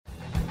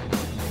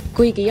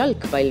Kuigi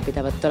jalgpall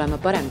pidavat olema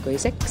parem kui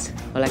seks,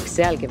 oleks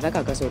sealgi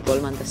väga kasu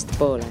kolmandast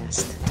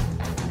poolajast.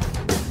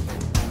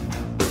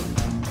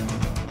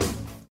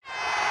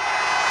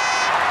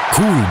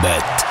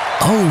 Kuulbet,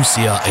 aus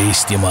ja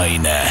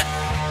eestimaine.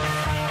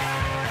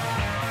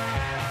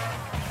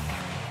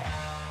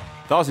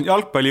 Taas on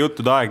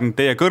jalgpallijuttude aeg ning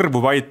teie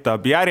kõrvu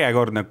paitab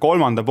järjekordne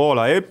kolmanda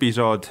poola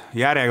episood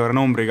järjekorra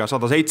numbriga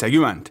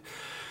 170.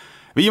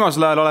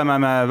 Viimasel ajal oleme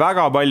me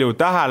väga palju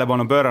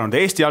tähelepanu pööranud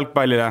Eesti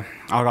jalgpallile,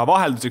 aga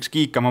vahelduseks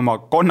kiikame oma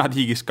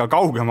konnatiigist ka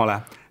kaugemale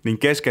ning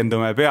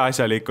keskendume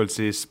peaasjalikult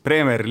siis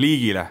Premier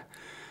League'ile.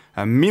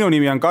 Minu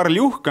nimi on Karl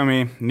Juhkami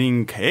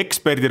ning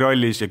eksperdi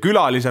rollis ja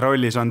külalise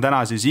rollis on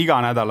täna siis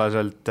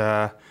iganädalaselt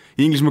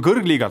Inglismaa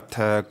kõrgliigat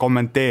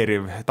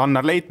kommenteeriv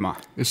Tannar Leitmaa.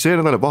 See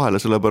nädal vahele,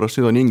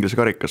 sellepärast nüüd on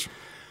Inglise karikas.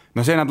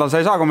 No see nädal sa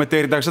ei saa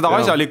kommenteerida, aga seda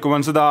asjalikum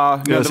on seda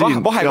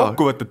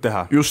vahekokkuvõtet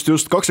teha. Just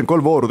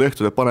 23 vooru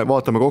tehtud, et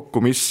vaatame kokku,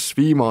 mis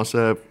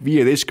viimase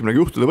 15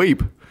 juhtuda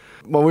võib.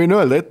 Ma võin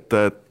öelda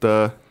ette, et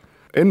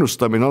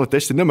ennustamine on alati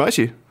hästi nõme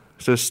asi,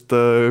 sest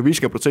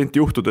 50%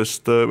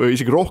 juhtudest või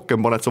isegi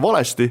rohkem paned sa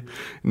valesti,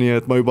 nii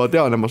et ma juba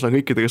tean, et ma saan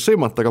kõikidega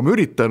sõimata, aga ma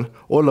üritan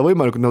olla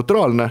võimalikult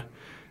neutraalne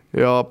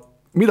ja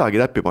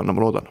midagi täppi panna,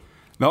 ma loodan.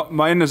 No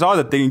ma enne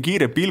saadet tegin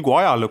kiire pilgu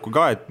ajalukku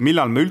ka, et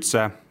millal me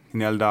üldse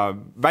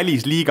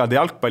välisliigade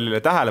jalgpallile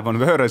tähelepanu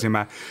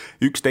pöörasime.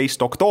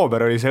 11.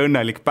 oktoober oli see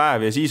õnnelik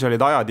päev ja siis olid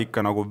ajad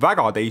ikka nagu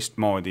väga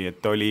teistmoodi, et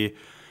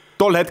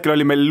tol hetkel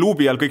oli meil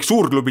luubi all kõik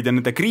suurklubid ja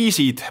nende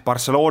kriisid,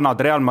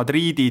 Barcelonad, Real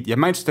Madridid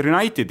ja Manchester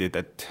Unitedid,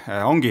 et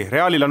ongi,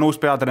 Realil on uus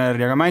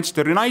peatreener ja ka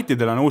Manchester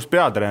Unitedil on uus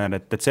peatreener,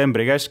 et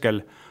detsembri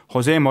keskel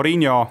Jose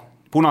Mourinho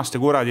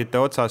punaste kuradite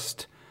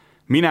otsast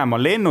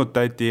minema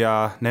lennutati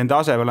ja nende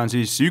asemel on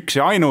siis üks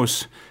ja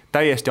ainus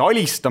täiesti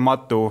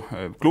alistamatu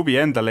klubi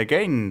enda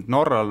legend,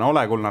 norralane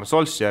Ole Gunnar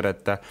Solskjaer,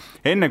 et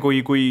enne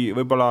kui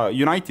võib-olla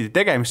Unitedi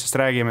tegemistest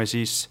räägime,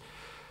 siis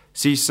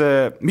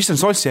mis on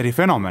Solskjaeri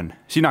fenomen?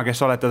 Sina,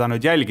 kes oled teda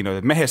nüüd jälginud,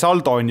 et mehe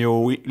saldo on ju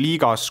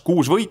liigas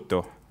 6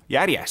 võitu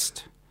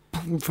järjest.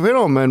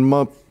 Fenomen,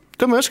 ma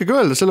ei oskagi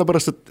öelda,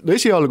 sellepärast, et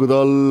esialgu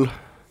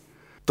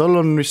tal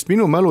on vist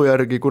minu mälu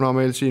järgi, kuna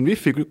meil siin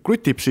wifi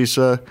krutib, siis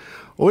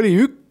oli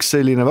üks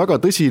selline väga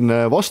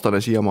tõsine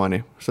vastane siiamaani.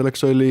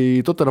 Selleks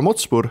oli Tottenham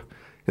Hotspur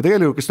ja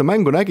tegelikult, kes ta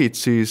mängu nägid,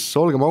 siis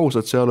olgem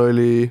ausad, seal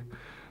oli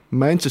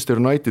Manchester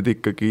United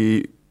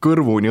ikkagi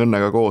kõrvuni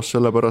õnnega koos,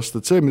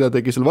 sellepärast, et see, mida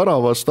tegi seal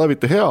väravas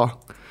David De Gea,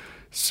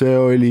 see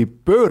oli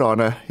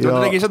pöörane. Ja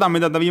ta tegi seda,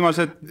 mida ta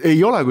viimased...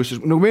 Ei ole, kus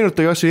nagu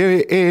meenutage asju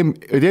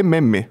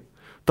MM-i.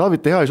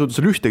 David De Gea ei suuda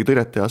seal ühtegi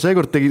tõret teha.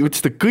 Seekord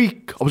võttis ta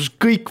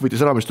kõik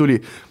võttis ära, mis tuli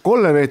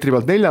 3 meetri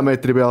pealt, 4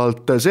 meetri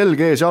pealt,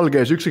 selge ees, jalge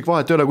ees, ükskõik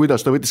vahet ei ole,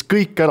 kuidas ta võttis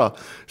kõik ära.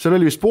 Seal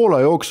oli vist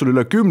Poola jooksul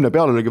üle 10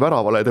 peale oligi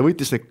väravale ja ta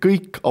võttis need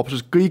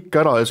absoluutselt kõik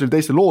ära ja see oli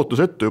täiesti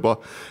lootusettu juba.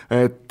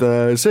 Et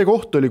see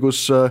koht oli,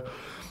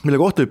 mille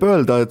kohta võib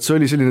öelda, et see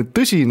oli selline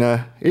tõsine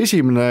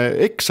esimene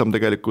eksam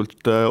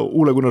tegelikult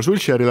Ole Gunnar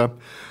Solskjaerile.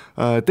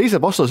 Teised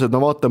vastased,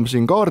 me vaatame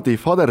siin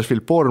Cardiff,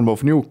 Huddersfield,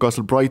 Bournemouth,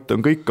 Newcastle, Brighton,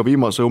 kõik ka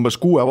viimase umbes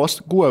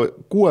 6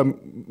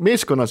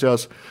 meeskonna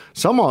seas.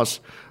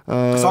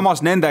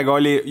 Samas nendega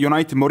oli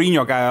United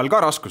Mourinho käe all ka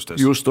raskustes.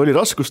 Just, oli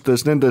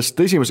raskustes, nendest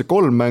esimese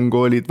 3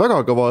 mängu olid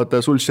väga kõvad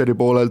Solskjaeri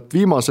poolelt,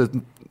 viimased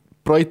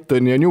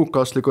Brighton ja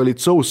Newcastle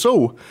olid so.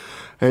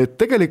 Et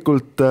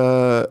tegelikult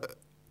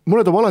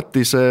mulle toob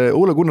alati see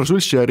Ole Gunnar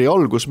Solskjaeri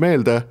algus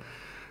meelde,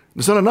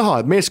 seal on näha,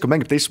 et meeskond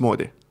mängib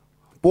teistmoodi.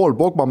 Paul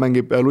Pogba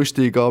mängib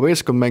lustiga,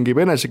 meeskond mängib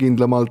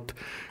enesekindlamalt,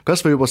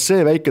 kas või juba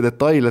see väike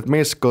detail, et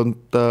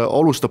meeskond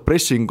alustab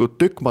pressingut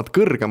tükmad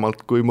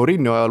kõrgemalt kui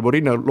Mourinho ajal.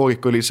 Mourinho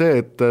loogika oli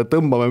see, et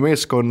tõmbame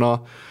meeskonna,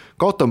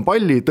 kaotame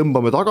palli,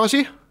 tõmbame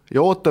tagasi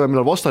ja ootame,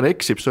 millal vastane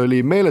eksib. See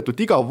oli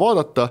meeletult igav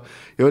vaadata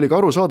ja oli ka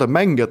aru saada,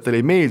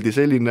 mängijatele ei meeldi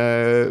selline,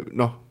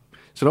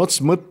 selle otses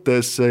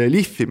mõttes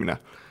lihvimine.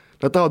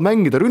 Nad tahavad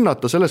mängida,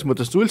 rünnata, selles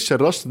mõttes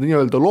Solskjaer lastud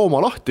nii-öelda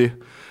looma lahti.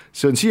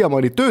 See on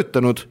siiamaani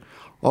töötanud.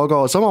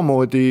 Aga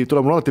samamoodi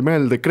tuleb mul alati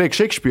meelde Craig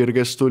Shakespeare,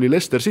 kes tuli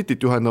Leicester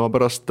Cityt juhendama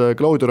pärast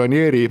Claudio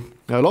Ranieri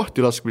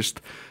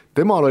lahtilaskmist.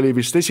 Temal oli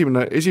vist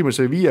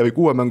esimese 5 või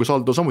 6 mängu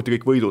saldo samuti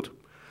kõik võidud.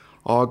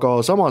 Aga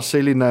samas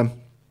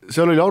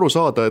seal oli aru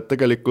saada, et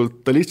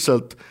tegelikult ta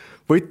lihtsalt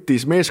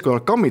võttis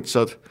meeskonnad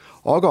kammitsad,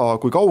 aga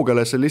kui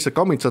kaugele see lihtsalt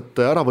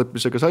kammitsate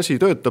äravõtmisega see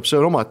asi töötab, see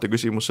on omaette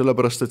küsimus,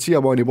 sellepärast et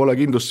siiamaani pole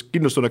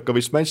kindlustunnet ka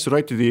vist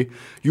Manchester Unitedi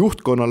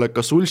juhtkonnale,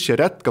 kas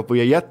Solskjaer jätkab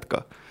või ei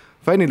jätka.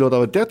 Fännid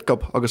loodavad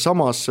jätkab, aga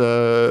samas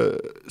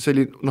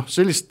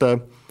sellist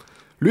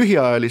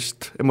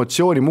lühiajalist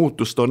emotsiooni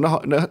muutust on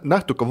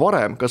nähtud ka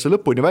varem, kas see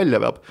lõpuni välja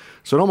veab.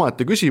 See on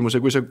omaette küsimus ja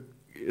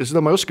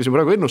seda ma ei oska siin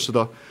praegu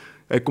ennustada,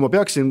 et kui ma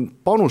peaksin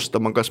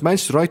panustama, kas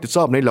Manchester United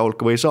saab 4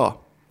 hulka või ei saa,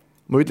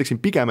 ma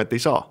ütleksin pigem, et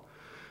ei saa.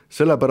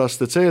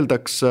 Sellepärast, et see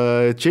eeldaks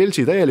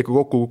Chelsea täielikku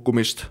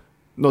kokkukukkumist.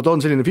 No ta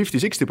on selline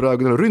 50-60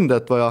 praegu, neil on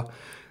ründajat vaja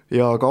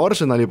ja ka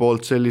Arsenali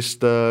poolt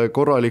sellist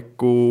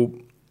korralikku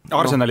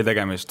Arsenali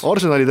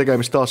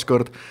tegemist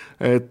taaskord,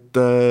 et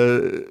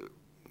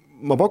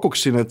ma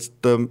pakuksin,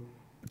 et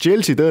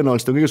Chelsea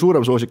tõenäoliselt on kõige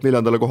suurem soosik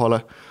 4.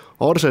 kohale.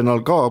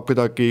 Arsenal ka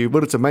kuidagi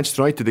võrdseb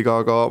Manchester Unitediga,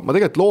 aga ma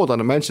tegelikult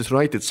loodan, et Manchester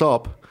United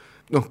saab,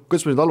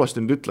 kuidas ma nüüd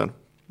halvasti nüüd ütlen,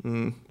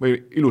 või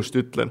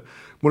ilusti ütlen,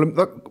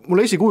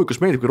 mulle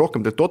esikuuikus meeldib, kui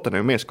rohkem teeb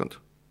Tottenhami meeskond.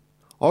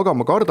 Aga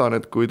ma kardan,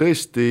 et kui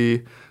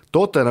tõesti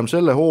Tottenham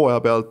selle hooaja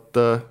pealt,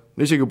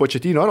 isegi kui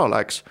Pochettino ära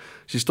läheks,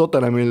 siis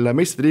Tottenhamil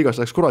meistrite liigas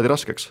läheks kuradi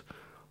raskeks.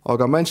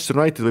 Aga Manchester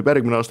United võib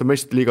järgmine aasta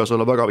meistrite liigas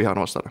olla väga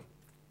vihane vastane.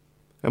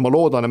 Ja ma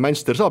loodan, et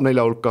Manchester saab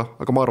 4 hulka,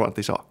 aga ma arvan, et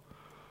ei saa.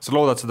 Sa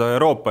loodad seda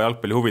Euroopa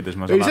jalgpalli huvides?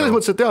 Ei, selles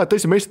mõttes, et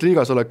tõesti meistrite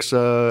liigas oleks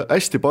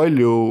hästi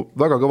palju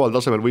väga kõval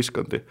tasemel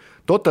võistkondi.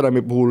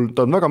 Tottenhami puhul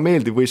ta on väga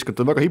meeldiv võistkond,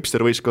 ta on väga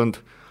hipster võistkond,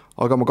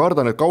 aga ma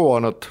kardan, et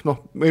kaua nad,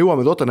 me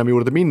jõuame Tottenhami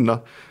juurde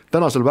minna.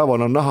 Tänasel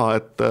päeval on näha,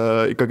 et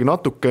ikkagi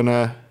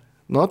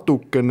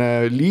natukene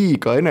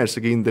liiga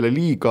enesekindel ja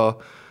liiga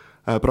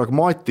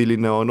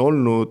pragmaatiline on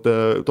olnud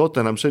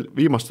Tottenham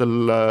viimastel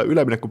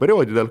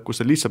üleminekuperioodidel, kus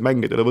ta lihtsalt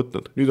mängijad ei ole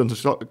võtnud. Nüüd on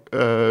see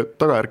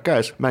tagajärg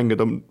käes, mängijad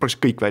on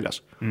praktiliselt kõik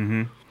väljas.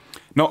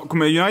 No kui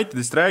me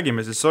Unitedist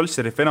räägime, siis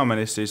Solskjaeri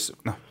fenomenist, siis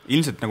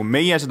ilmselt nagu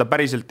meie seda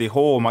päriselt ei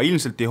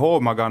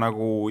hooma ka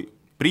nagu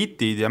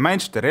britid ja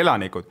Manchesteri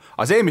elanikud.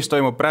 Aga see, mis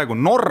toimub praegu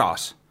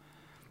Norras,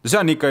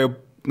 see on ikka ju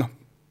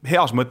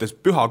heas mõttes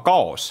püha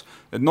kaos.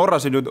 Et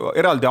Norras on ju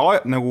eraldi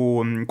nagu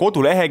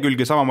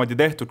kodulehekülgi samamoodi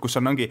tehtud, kus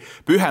on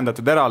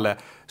pühendatud erale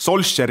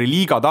Solskjaeri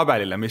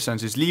liigatabelile, mis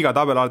on siis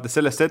liigatabel alates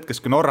sellest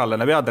hetkest, kui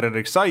norralane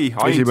peatreeneriks sai.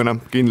 Esimene,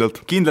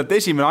 kindlalt. Kindlalt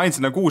esimene,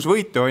 ainsana 6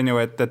 võitu on ju,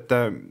 et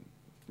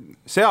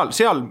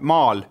seal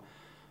maal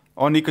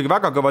on ikkagi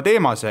väga kõva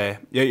teema see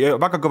ja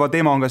väga kõva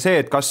teema on ka see,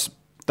 et kas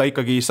ta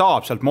ikkagi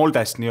saab sealt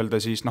Moldest nii-öelda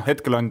siis,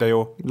 hetkel on ta ju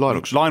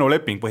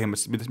laenuleping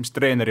põhimõtteliselt, mis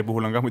treeneri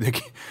puhul on ka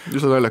muidugi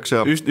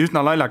üsna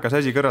naljakas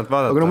asi kõrvalt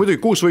vaadata. Aga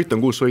muidugi 6 võitu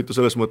on 6 võitu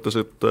selles mõttes,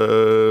 et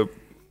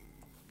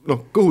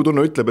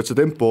kõhutunne ütleb, et see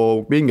tempo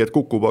mingeid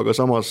kukub, aga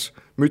samas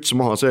müts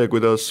maha see,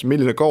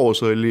 milline kaos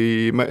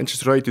oli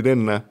Manchester United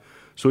enne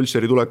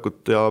Solskjaeri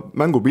tulekut ja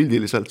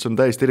mängupildiliselt see on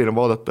täiesti erinev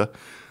vaadata.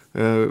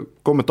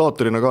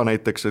 Kommentaatorina ka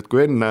näiteks, et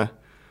kui enne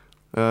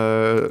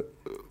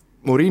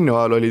Mourinho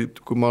ajal oli,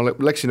 kui ma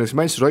läksin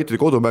Manchester Unitedi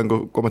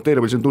kodumängu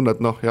kommenteerima, siis on tunne,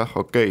 et jah,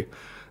 okei.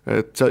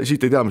 Et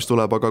siit ei tea, mis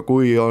tuleb, aga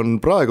kui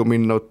on praegu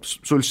minna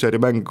Solskjaeri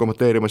mängu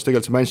kommenteerima, siis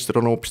tegelikult see Manchester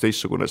on hoopis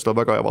teistsugune, seda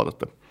on väga hea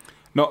vaadata.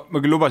 No me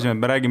küll lubasime,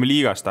 et me räägime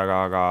liigast,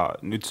 aga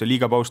nüüd see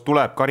liigapaus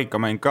tuleb,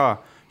 karikamäng ka,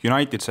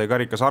 United sai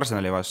karikas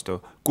Arsenali vastu.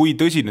 Kui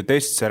tõsine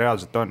test see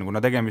reaalselt on, kuna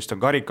tegemist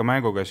on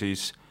karikamänguga,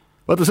 siis...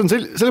 Vaata, see on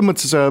selles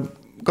mõttes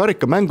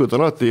karikamängud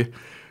on alati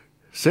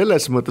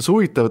selles mõttes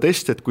huvitav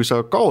test, et kui sa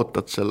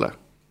kaotad selle,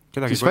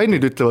 siis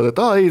fännid ütlevad, et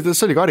ei,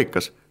 see oli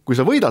karikas. Kui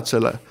sa võidad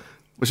selle,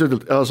 või sa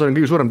ütled, see on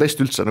kõige suurem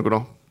test üldse,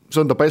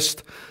 see on ta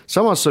best.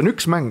 Samas see on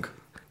üks mäng.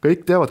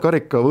 Kõik teavad,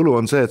 karika võlu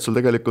on see, et sul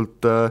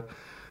tegelikult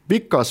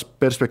pikas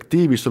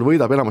perspektiivis sul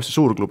võidab enamasti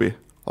suurklubi.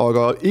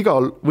 Aga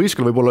igal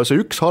võistkonnal võib olla see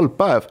üks halb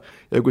päev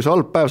ja kui see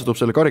halb päev satub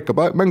selle karika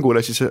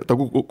mängule, siis ta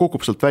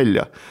kukub sealt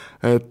välja.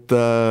 Et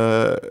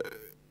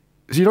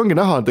siin ongi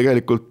näha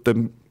tegelikult,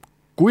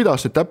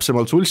 kuidas nüüd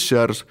täpsemalt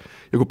Solskjaer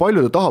ja kui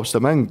palju ta tahab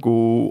seda mängu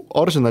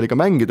Arsenaliga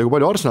mängida, kui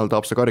palju Arsenal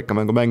tahab seda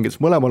karikamängu mängida,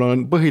 siis mõlemal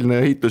on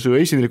põhiline ehitus ju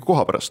esineliku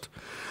koha pärast.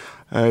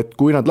 Et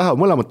kui nad lähevad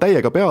mõlemad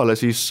täiega peale,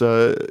 siis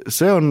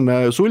see on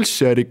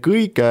Solskjaeri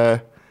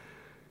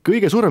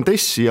kõige suurem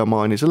test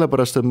siiamaani,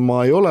 sellepärast, et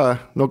ma ei ole,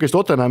 kes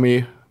Tottenhami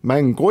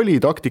mäng oli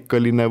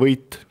taktikaline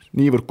võit,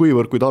 niivõrd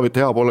kuivõrd, kui David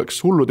Hea oleks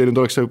hullu teinud,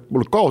 oleks see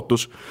olnud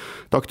kaotus,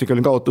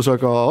 taktikaline kaotus,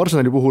 aga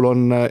Arsenali puhul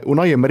on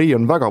Unai Emery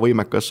on väga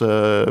võimekas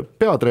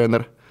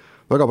peatreener,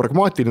 väga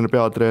pragmaatiline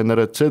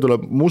peatreener, et see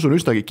tuleb, ma usun,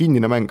 üsnagi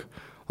kinnine mäng,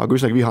 aga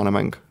üsnagi vihane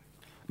mäng.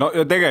 No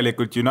ja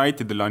tegelikult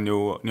Unitedil on ju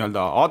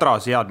nii-öelda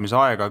adraseadmise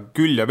aega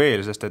küll ja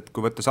veel, sest et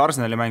kui võttes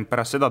Arsenali mäng,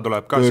 pärast seda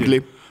tuleb ka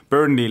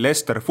Burnley,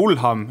 Leicester,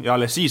 Fulham ja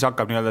alles siis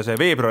hakkab nii-öelda see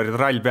veebruari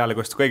trall peale,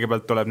 kus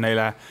kõigepealt tuleb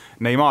neile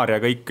Neymar ja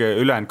kõik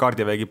ülejäänud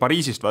kaardivägi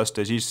Pariisist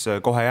vastu ja siis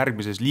kohe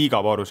järgmises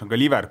liigavoorus on ka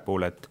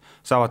Liverpool, et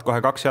saavad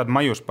kohe 2 head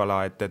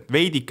maiuspala, et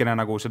veidikene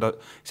nagu seda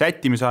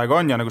sättimisaega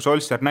on ja nagu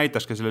Solskjaer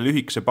näitas ka selle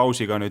lühikese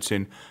pausiga nüüd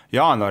siin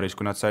jaanuaris,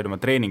 kui nad said oma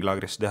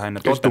treeninglaagrisse teha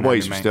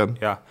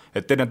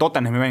enne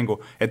Tottenhami mängu,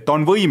 et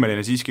on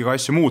võimeline siiski ka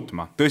asju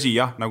muutma. Tõsi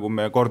jah, nagu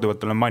me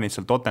korduvalt oleme maininud,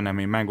 seal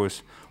Tottenhami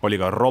mängus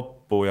oli ka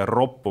roppu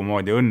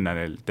moodi õnne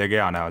neil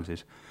tegea näol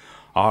siis.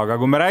 Aga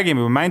kui me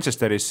räägime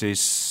Manchesterist,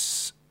 siis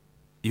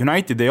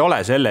United ei ole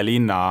selle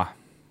linna,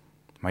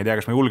 ma ei tea,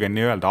 kas ma julgen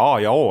nii öelda,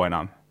 A ja O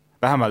enam.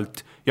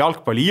 Vähemalt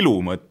jalgpalli ilu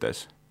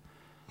mõttes.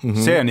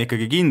 See on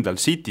ikkagi kindlalt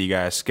City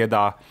käes,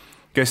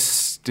 kes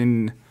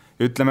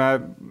ütleme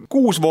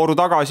 6 vooru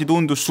tagasi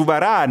tundus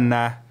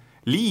suveräänne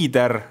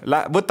liider,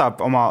 võtab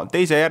oma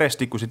teise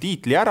järjestikuse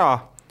tiitli ära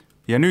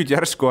ja nüüd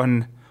järsku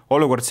on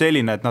olukord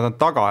selline, et nad on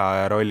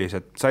tagaaja rollis,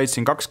 et said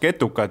siin 2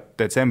 ketukat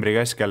detsembri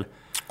keskel.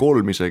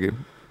 3 isegi,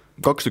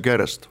 2 tükki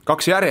järjest.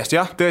 2 järjest,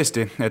 jah,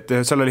 tõesti, et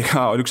seal oli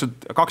ka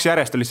 2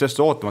 järjest oli sellest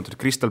ootamatult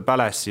Crystal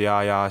Palace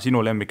ja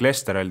sinu lemmik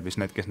Leicester Elvis,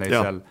 need, kes neid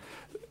seal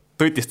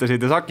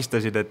tõtistasid ja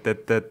sakistasid,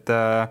 et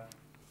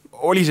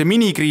oli see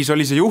minikriis,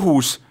 oli see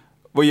juhus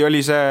või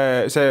oli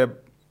see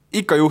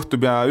ikka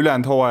juhtub ja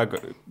ülejäänud hooaeg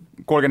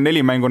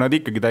 34 mängu nad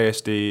ikkagi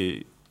täiesti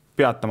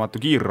peatamatu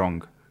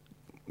kiirrong.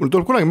 Mul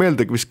tuleb kunagi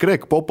meelde, mis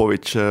Greg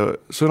Popovich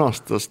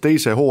sõnastas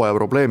teise hooaja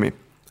probleemi.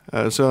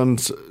 See on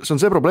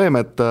see probleem,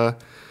 et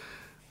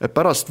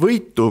pärast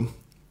võitu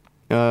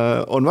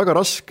on väga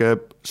raske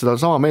seda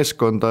sama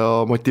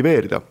meeskonda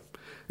motiveerida.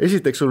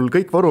 Esiteks sul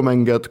kõik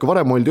varumängijad, kui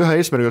varem oldi ühe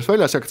eesmärgi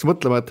väljas, hakkas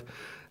mõtlema, et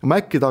ma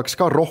äkki tahaks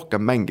ka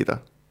rohkem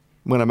mängida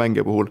mõne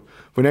mängija puhul.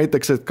 Või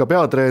näiteks, et ka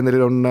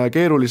peatreeneril on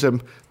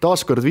keerulisem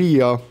taaskord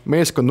viia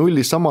meeskond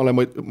nullis samale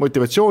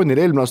motivatsioonil,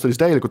 eelmine aasta oli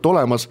täielikult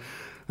olemas,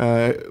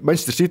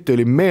 Manchester City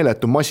oli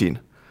meeletu masin.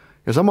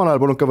 Ja samal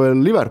ajal polnud ka veel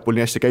Liverpool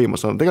nii hästi käima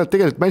saanud.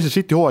 Tegelikult Manchester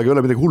City hooaeg ei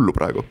ole midagi hullu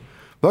praegu.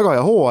 Väga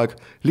hea hooaeg,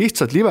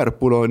 lihtsalt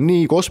Liverpool on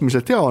nii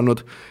kosmiliselt hea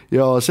olnud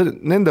ja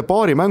nende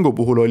paari mängu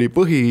puhul oli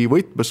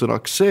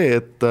põhivõtmesõnaks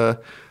see, et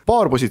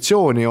paar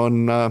positsiooni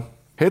on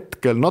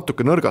hetkel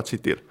natuke nõrgad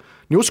Cityl.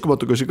 Nii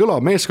uskumatu, kui see kõla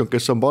meeskond,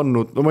 kes on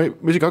pannud, no ma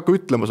isegi hakka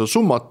ütlema seda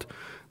summat,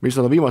 mis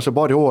nad on viimase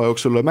paari hooaja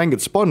jooksul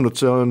mängides pannud,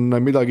 see on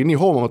midagi nii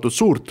hoomamatult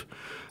suurt,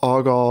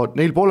 aga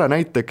neil pole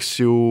näiteks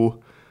ju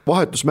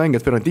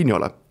vahetusmängijad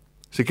Fernandinhole.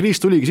 See kriis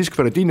tuligi siis,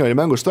 kui Fernandinho oli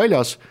mängust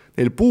väljas,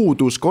 neil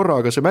puudus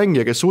korraga see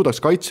mängija, kes suudaks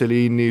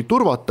kaitseliini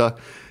turvata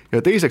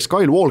ja teiseks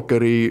Kyle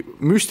Walkeri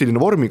müstiline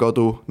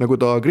vormikadu,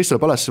 nagu ta Crystal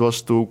Palace'i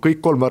vastu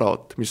kõik 3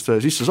 väravat, mis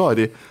sisse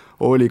saadi,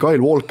 oli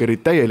Kyle Walkeri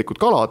täielikud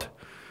kalad.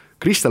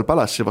 Crystal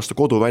Palace'i vastu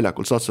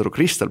koduväljakul, saad sa aru,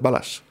 Crystal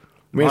Palace.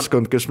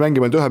 Meeskond, kes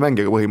mängib ainult ühe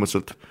mängiga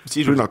põhimõtteliselt.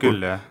 Sisuliselt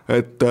küll, jah.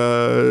 Et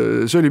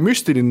see oli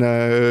müstiline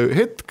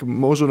hetk,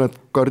 ma usun, et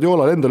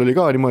Guardiola endal oli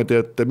ka niimoodi,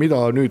 et mida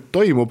nüüd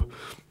toimub.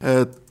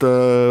 Et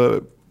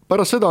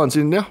pärast seda on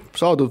siin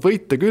saadud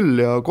võite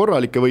küll ja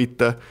korralikke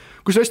võite.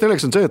 Kus hästi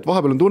naljakas on see, et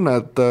vahepeal on tunne,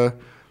 et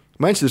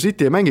Manchester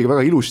City ei mängiga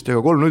väga ilusti,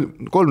 aga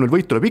 3-0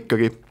 võit tuleb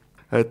ikkagi.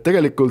 Et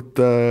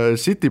tegelikult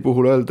City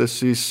puhul öeldes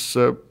siis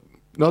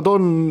nad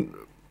on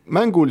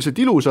mänguliselt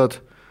ilusad,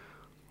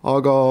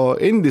 aga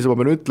endise ma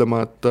pean ütlema,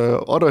 et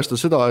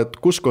arvestades seda, et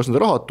kus kohas need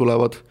rahad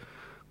tulevad,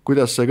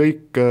 kuidas see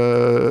kõik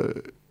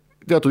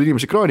teatud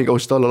inimesi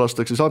kraanikausist alla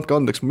lastakse, siis andke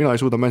andeks, mina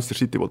ei suuda Manchester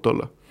City poolt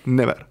olla.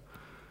 Never.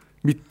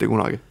 Mitte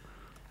kunagi.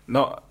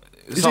 No,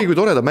 isegi kui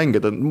toreda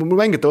mängida,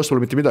 mängite vastu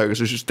pole mitte midagi,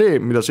 see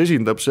süsteem, mida see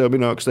esindab, see on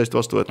minu jaoks täiesti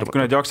vastuvõetamata.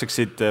 Kui nad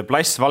jookseksid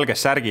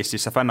valges särgis,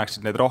 siis sa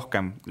fännaksid neid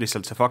rohkem.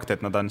 Lihtsalt see fakt,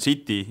 et nad on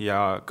City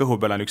ja kõhu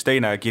peal on üks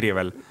teine kiri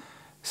veel,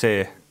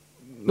 see...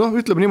 Noh,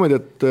 ütleme niimoodi,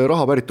 et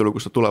raha päritolu,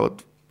 kus nad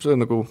tulevad, see on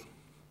nagu,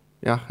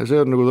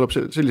 see on nagu tuleb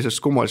sellisest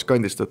kummalist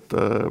kandist, et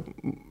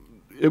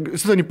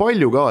seda on nii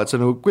palju ka, et see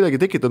on nagu kuidagi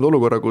tekitanud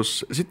olukorra,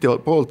 kus City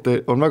poolt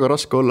on väga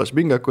raske olla,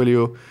 see mingak oli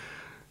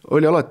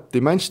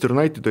alati Manchester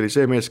United oli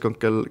see meeskond,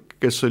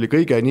 kes oli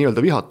kõige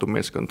nii-öelda vihatum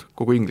meeskond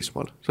kogu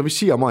Inglismaal. See on vist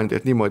siiamaani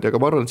teed niimoodi,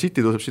 aga ma arvan, et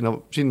City tõuseb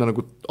sinna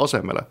nagu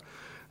asemele.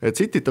 Et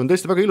Cityt on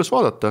tõesti väga ilus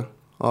vaadata,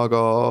 aga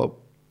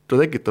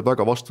ta tekitab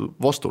väga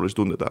vastuolisi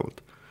tundeid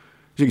vähemalt.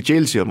 Isegi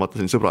Chelsea on vaata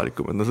selline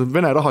sõbralikum, et see on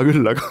Vene raha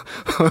küll, aga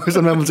see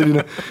on vähemalt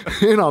selline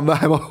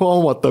enam-vähem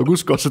aumatav,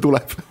 kus kohas see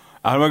tuleb.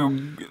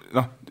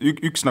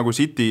 Üks nagu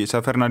City,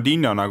 see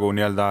Fernandinho nagu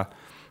nii-öelda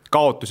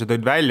kaotuse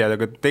tõid välja,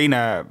 aga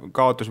teine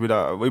kaotus,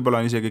 mida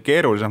võib-olla on isegi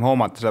keerulisem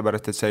hoomata,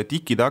 sellepärast, et see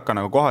tiki-taka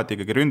nagu kohati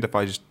ikkagi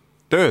ründefaasis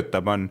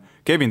töötab, on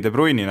Kevin De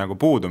Bruyne nagu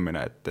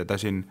puudumine, et ta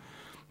siin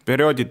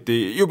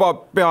periooditi juba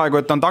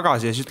peaaegu, et ta on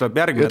tagasi ja siis tuleb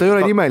järgmine. Ja ta ei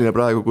ole nimeline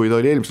praegu, kui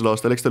ta oli eelmisel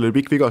aastal, eks tal oli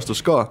pikk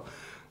vigastus ka.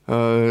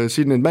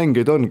 Siin neid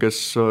mängeid on, kes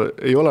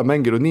ei ole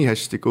mänginud nii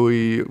hästi, kui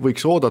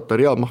võiks oodata.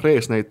 Riyad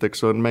Mahrez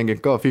näiteks on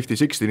mänginud ka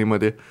 50-60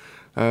 niimoodi.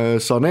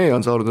 Sané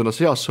on saanud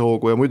ennast heasse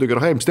hoogu ja muidugi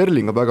Raheem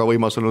Sterling on väga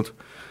võimas olnud.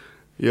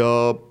 Ja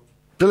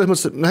selles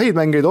mõttes, häid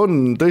mängeid on,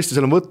 tõesti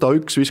seal on võtta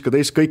üks, viska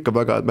teist, kõik on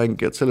väga head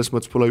mängijad, selles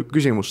mõttes pole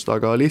küsimust,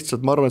 aga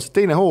lihtsalt ma arvan, et see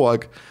teine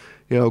hooaeg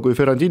ja kui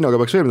Ferrandinoga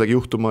peaks veel midagi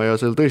juhtuma ja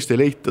seal tõesti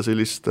ei leita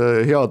sellist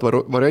head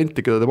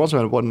varianti, keda tema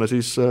asemel panna,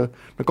 siis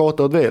nad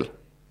kaotavad veel,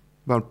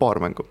 vähemalt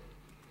paar mängu.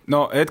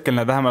 No hetkel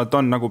need vähemalt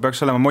on, nagu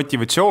peaks olema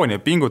motivatsiooni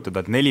ja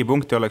pingutada, et 4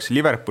 punkti oleks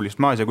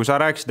Liverpoolist maas ja kui sa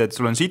rääkisid, et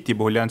sul on City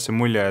puhul jäänud see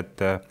mulje,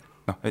 et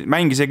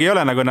mäng isegi ei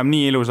ole nagu enam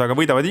nii ilus, aga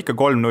võidavad ikka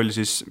 3-0,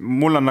 siis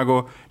mul on nagu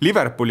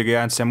Liverpooliga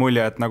jäänud see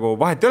mulje, et nagu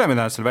vahet ei ole,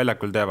 mida nad seal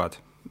väljakul teevad.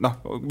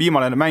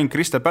 Viimane mäng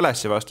Crystal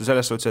Palace'i vastu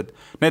selles suhtes,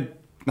 et need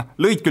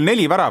lõid küll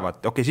 4 väravat,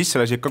 okei, siis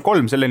seal oli ikka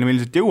 3, selleni me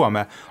ilmselt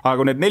jõuame, aga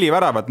kui need 4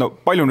 väravat,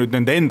 palju nüüd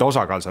nende enda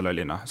osakaal seal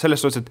oli,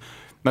 selles suhtes, et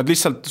nad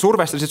lihtsalt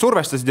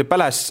survestasid ja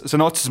Palace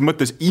sõna otseses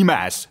mõttes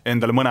imes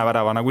endale mõne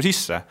värava nagu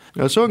sisse.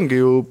 Ja see ongi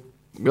ju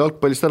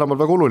jalgpallist enam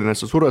väga oluline, et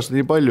sa survestad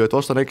nii palju, et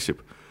vastane eksib.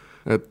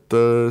 Et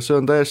see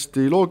on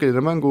täiesti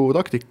loogiline mängu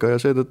taktika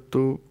ja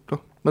seetõttu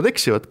nad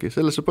eksivadki,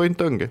 selles see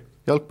point ongi.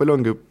 Jalgpall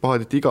ongi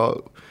pahatiti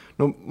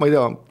ma ei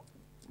tea,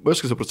 ma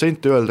oska see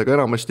protsenti öelda,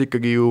 aga enamasti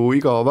ikkagi ju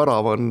iga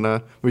värav on,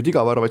 või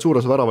iga väravaid,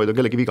 suures väravaid on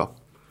kellegi viga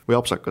või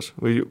apsakas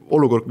või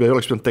olukord, mida ei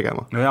oleks pidanud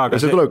tegema. Ja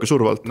see tuleb ka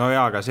survalt. No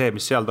jaa, aga see,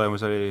 mis seal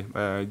toimus, oli,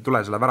 tule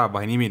selle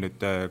väravahi nimi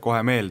nüüd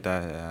kohe meelde,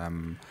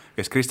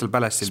 kes Crystal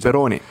Palace'il.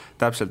 Speroni.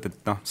 Täpselt,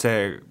 et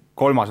see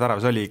 3.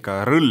 värav, see oli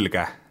ikka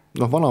rõlge.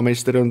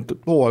 Vanameisteri on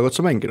hooaeg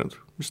otsa mänginud,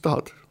 mis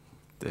tahad?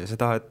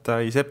 seda, et ta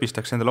ei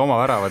sepistaks endale oma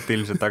väravat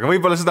ilmselt, aga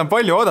võib-olla seda on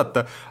palju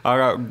oodata,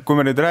 aga kui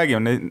me nüüd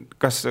räägime,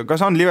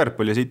 kas on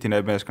Liverpool ja City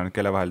need meeskonnad,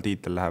 kelle vahel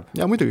tiitel läheb?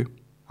 Jaa, muidugi.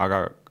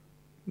 Aga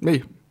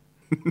ei.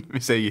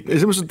 Mis ei? Ei,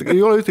 selles mõttes,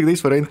 ei ole ühtegi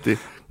teist varianti.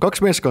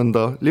 2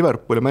 meeskonda,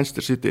 Liverpool ja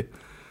Manchester City.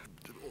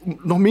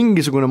 Noh,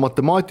 mingisugune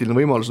matemaatiline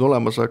võimalus on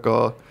olemas, aga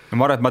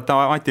ma arvan, et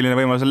matemaatiline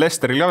võimalus on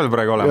Leicesteril ka veel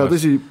praegu olemas. Ja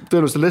tõsi,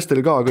 tõenäoliselt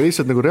Leicesteril ka, aga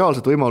lihtsalt nagu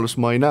reaalset võimalust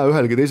ma ei näe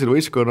ühelgi teisel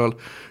võistkonnal.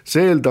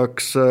 See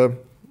eeldaks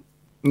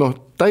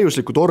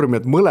täiuslikku tormi,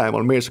 et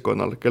mõlemal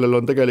meeskonnal,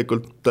 kellel on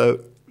tegelikult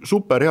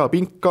super hea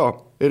pink ka,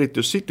 eriti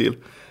just Cityl,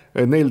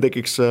 et neil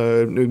tekiks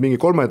nüüd mingi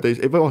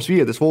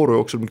 15 vooru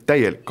jooksul mingi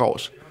täielik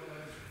kaos.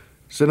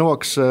 See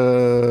nõuaks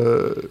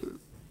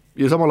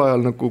ja samal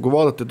ajal nagu kui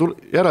vaadata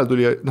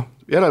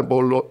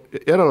järelpool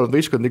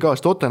võistkondi ka,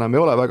 siis Tottenham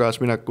ei ole väga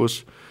heas minekus,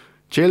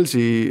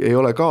 Chelsea ei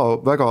ole ka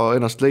väga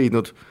ennast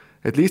leidnud,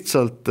 et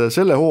lihtsalt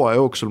selle hooaja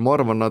jooksul ma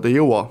arvan, nad ei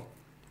jõua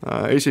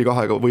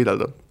esikahega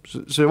võidelda.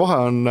 See vahe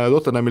on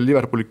Tottenhamil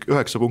Liverpooli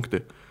 9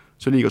 punkti,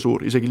 see on liiga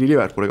suur, isegi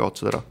Liverpooli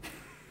kaotsad ära.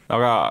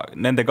 Aga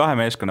nende 2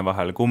 meeskonna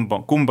vahel, kumb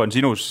on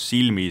sinus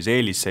silmis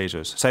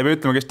eelisseisus? Sa ei pea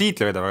ütlema, kes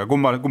tiitli vedab, aga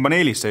kumb on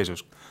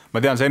eelisseisus? Ma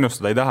tean, sa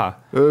ennustada ei taha.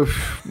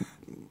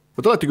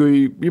 Võt alati,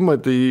 kui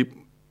niimoodi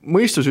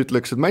mõistus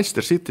ütleks, et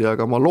Manchester City,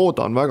 aga ma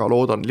väga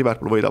loodan,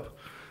 Liverpool võidab.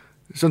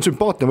 See on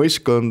sümpaatne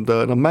võistkond,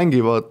 nad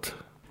mängivad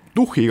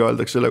tuhhiga,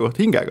 öeldakse selle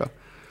kohta, hingega.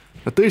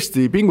 Nad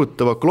tõesti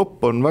pingutavad,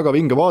 Klopp on väga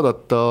vinge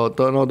vaadata,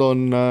 nad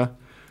on,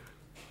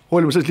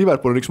 hoolimata sellest,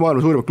 Liverpool on üks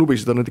maailma suurimad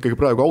klubisid, on nad ikkagi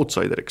praegu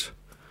outsideriks.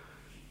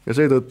 Ja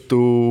seetõttu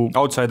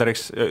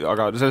outsideriks,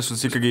 aga selles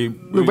suhtes ikkagi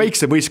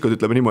väikse võistkond,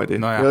 ütleme niimoodi.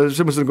 No, ja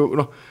selles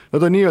mõttes,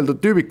 nad on nii-öelda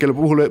tüübid, kelle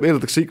puhul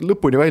eeldatakse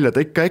lõpuni välja,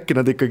 et äkki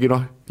nad ikkagi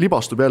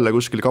libastub jälle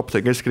kuskil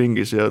kapten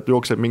keskringis ja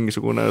jookseb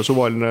mingisugune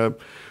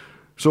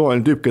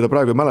suvaline tüüp, keda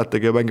praegu ei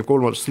mäletagi ja mängib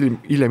 3.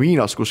 hiljem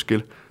Hiinas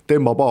kuskil.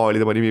 Demba Ba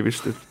oli tema nimi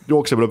vist, et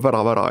jookseb lööb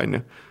vära.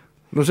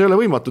 No see ei ole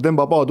võimatu,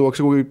 Demba Ba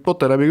tuuakse kui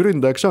Tottenhami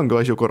ründajaks, see ongi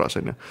asju korras.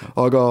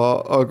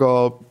 Aga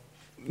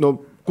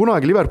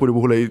kunagi Liverpooli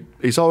puhul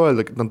ei saa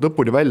öelda, et nad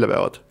lõpuni välja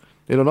veavad.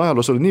 Neil on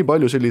ajaloos olnud nii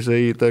palju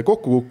selliseid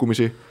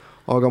kokkukukkumisi,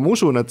 aga ma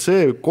usun, et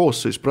see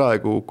koosseis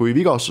praegu, kui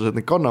vigastused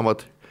need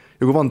kannavad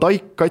ja kui Van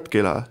Dijk katki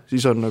ei lähe,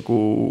 siis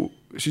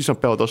nad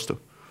peavad vastu.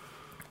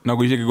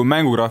 Nagu isegi kui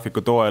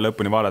mängugraafiku hooaja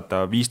lõpuni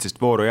vaadata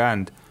 15 vooru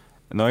jäänud,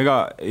 no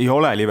ega ei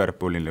ole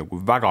Liverpoolil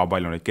nagu väga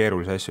palju neid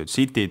keerulisi asju, et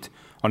Cityt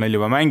on neil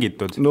juba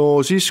mängitud. No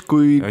siis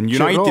kui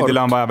Unitedil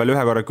on vaja veel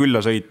ühe korra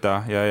külla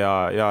sõita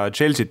ja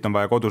Chelsea't on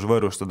vaja kodus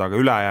võõrustada, aga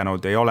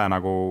ülejäänud ei ole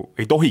nagu,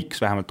 ei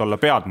tohiks vähemalt olla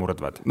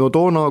peadmurdvad. No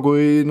toona,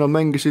 kui nad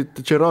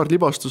mängisid Gerrard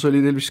libastus,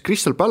 oli neil vist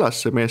Crystal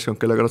Palace see meeskond,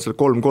 kellega nad selle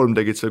 3-3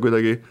 tegid seal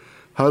kuidagi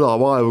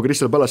hädavaevu.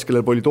 Crystal Palace,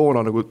 kellel oli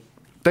toona nagu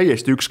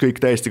täiesti ükskõik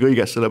täiesti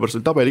kõigest, sellepärast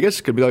oli tabeli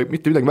keskel,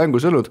 mitte midagi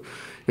mängus olnud.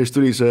 Ja siis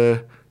tuli see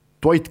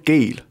Dwight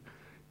Gale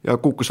ja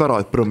kukkus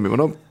ära, et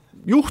prõmmima.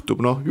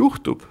 Juhtub.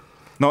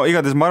 No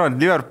igatahes ma arvan,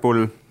 et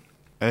Liverpool,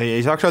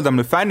 ei saaks öelda,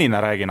 ma nüüd fännina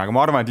räägin, aga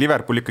ma arvan, et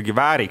Liverpool ikkagi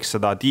vääriks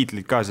seda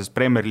tiitlit ka, sest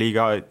Premier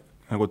League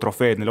nagu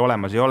trofeed neil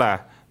olemas ei ole.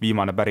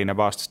 Viimane pärineb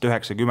aastast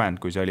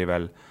 90, kui see oli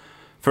veel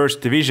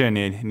First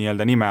Divisioni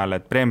nii-öelda nime all,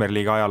 et Premier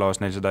League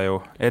ajaloos neil seda ju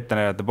ette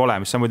näidata pole,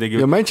 mis on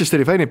muidugi... Ja Manchester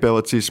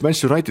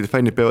United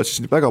fännid peavad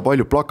siis väga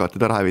palju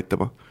plakatid ära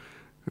hävitama,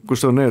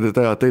 kus on need,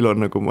 et teil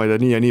on nagu, ma ei tea,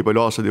 nii ja nii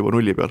palju aastaid juba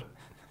nulli peal.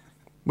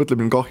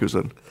 Mõtleb, nii kahju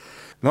see on.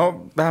 No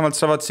vähemalt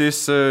saavad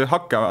siis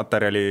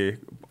hakkematerjali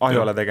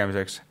ahjoole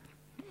tegemiseks.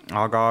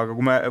 Aga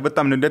kui me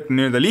võtame nüüd ette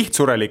nii-öelda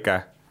lihtsurelike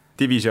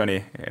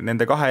divisioni,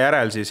 nende 2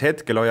 järel siis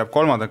hetkel hoiab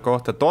 3.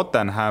 kohta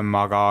Tottenham,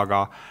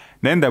 aga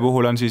nende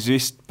puhul on siis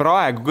vist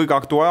praegu kõige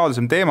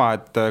aktuaalsem teema,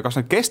 et kas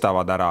nad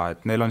kestavad ära,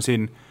 et neil on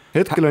siin...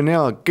 Hetkel on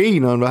hea,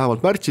 Kein on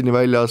vähemalt märtsini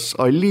väljas,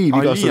 Ali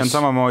on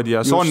samamoodi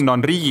ja Son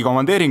on riigi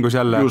komandeeringus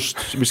jälle. Just,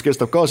 mis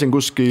kestab ka siin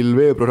kuskil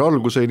veebruari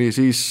alguseni,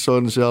 siis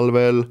on seal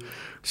veel,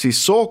 siis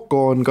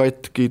Soko on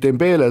katki,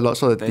 Dembele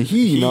saadeti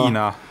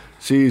Hiina.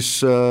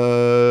 Siis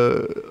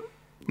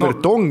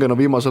Vertongen on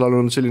viimasel ajal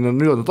on selline,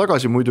 nüüd on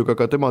tagasi muidugi,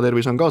 aga tema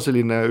tervis on ka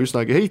selline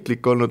üsnagi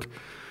heitlik olnud,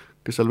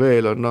 kes seal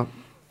veel on,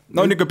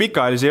 No niisugune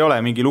pikaajalis ei ole,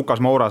 mingi Lukas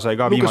Moura sai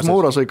ka viimases.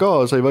 Lukas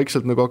Moura sai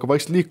vaikselt nagu hakkab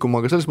vaikselt liikuma,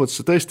 aga selles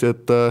mõttes tõesti,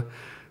 et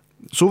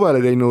suvel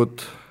ei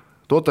teinud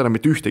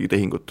Tottenhamit ühtegi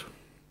tehingut.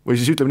 Või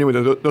siis ütleme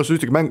niimoodi, et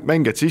ühtegi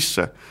mängijad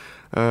sisse.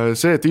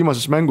 See, et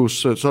viimases mängus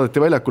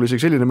saadeti väljakul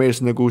isegi selline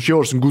mees nagu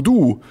Georges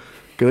Ngoudou,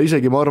 keda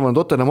isegi ma arvan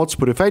Tottenham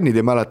Hotspuri fännid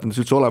ei mäletanud,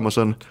 üldse olemas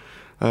on,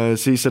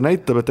 siis see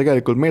näitab, et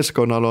tegelikult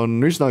meeskonnal on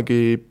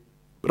üsnagi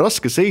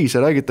raske seis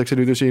ja räägitakse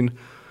nüüd ju siin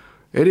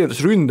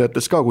erinevates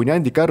ründajates ka, kui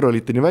Andy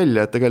Carrollitini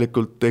välja, et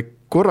tegelikult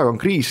korraga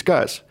on kriis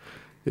käes.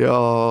 Ja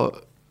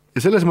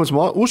selles mõttes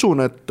ma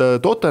usun, et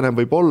Tottenham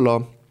võib olla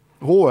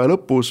hooaja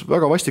lõpus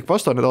väga vastik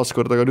vastane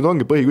taaskord, aga nüüd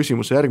ongi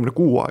põhiküsimus järgmine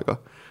 6 aega.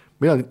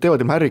 Mida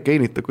teevad Harry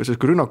Kane'it, kui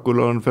Rünnakul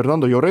on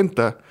Fernando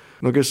Llorente,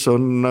 kes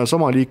on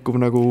sama liikuv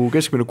nagu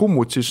keskmine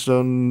kummut, siis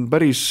on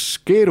päris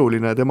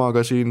keeruline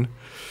temaga siin,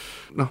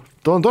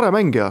 ta on tore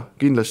mängija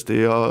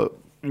kindlasti ja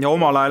ja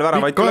omal ajal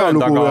väravaid ka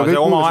löönud, aga see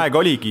oma aeg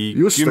oligi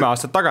 10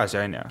 aastat tagasi,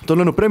 on ju. Ta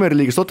on löönud Premier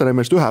League'is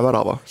Tottenhamist 1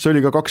 värava, see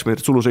oli ka 2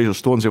 meetrit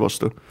suluseisust Swansea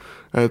vastu.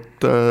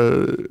 Et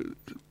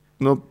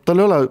no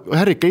tal ei ole,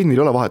 Harry Kane'il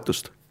ei ole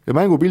vahetust ja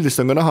mängupildist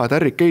on ka näha, et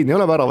Harry Kane ei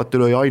ole väravat ei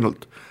löö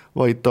ainult,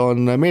 vaid ta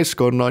on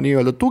meeskonna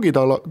nii-öelda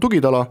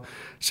tugitala,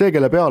 see,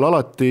 kelle peal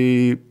alati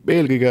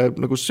eelkõige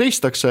nagu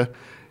seistakse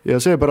ja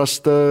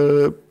seepärast,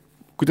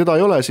 kui teda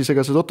ei ole, siis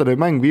ega see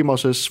Tottenhami mäng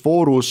viimases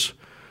voorus,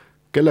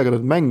 kellega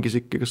nad mängis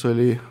ikka, kas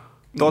oli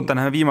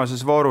Tottenhami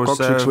viimases voorus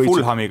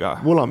Fulhamiga.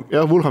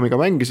 Fulhamiga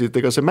mängisid,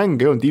 ega see mäng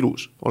ei olnud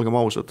ilus, olgem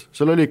ausad.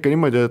 Seal oli ikka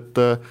niimoodi,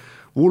 et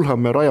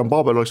Fulham ja Ryan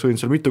Babel oleks võinud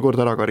seal mitu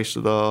korda ära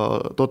karistada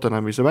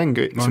Tottenhami see mäng.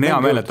 No on hea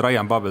meel, et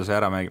Ryan Babel sai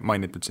ära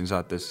mainitud siin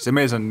saates. See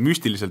mees on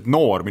müstiliselt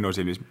noor minu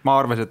silmis. Ma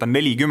arvasin, et ta on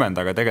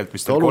 40, aga tegelikult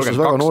vist ta alustas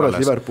väga noored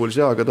Liverpoolis,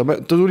 aga ta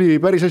tuli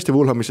päris hästi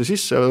Fulhamisse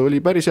sisse,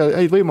 oli päris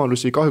häid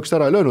võimalusi, kahjuks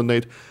ära ei löönud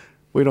neid.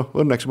 Või noh,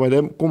 õnneks ma ei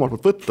tea kummalt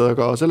poolt võtta,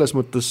 aga selles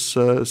mõttes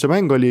see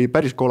mäng oli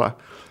päris kole.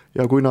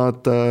 Ja kui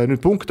nad nüüd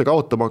punkte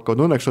kaotama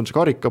hakkavad, õnneks on see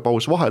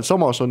karikapaus vahel,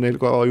 samas on neil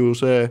ka ju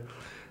see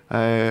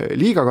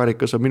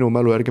liigakarikas on minu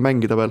mälu järgi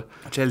mängida veel.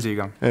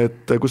 Chelsea'ga.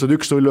 Et kus nad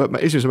 1-0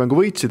 esimese mängu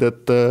võitsid,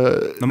 et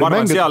no ma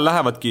arvan, seal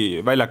lähevadki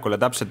väljakule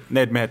täpselt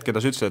need mehed,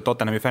 keda sa ütlesid, et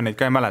Tottenhami fännid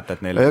ka ei mäleta,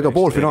 et neile... Ega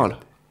poolfinaal.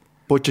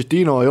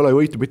 Pochettino ei ole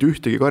võitnud mitte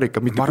ühtegi karika,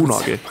 mitte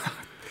kunagi.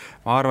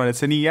 Ma arvan, et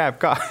see nii jääb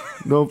ka.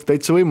 No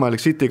täitsa võimalik,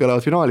 City'ga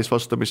lähevad finaalis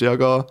vastamisi,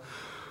 aga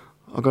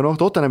noh,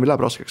 Tottenhami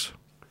läheb raskeks.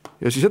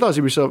 Ja siis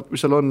edasi, mis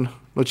seal on,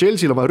 no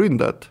Chelsea'l on vaja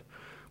ründajat.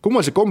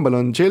 Kummalisel kombel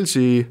on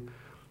Chelsea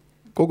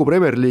kogu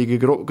Premier League'i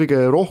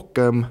kõige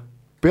rohkem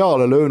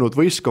peale löönud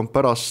võistkond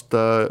pärast,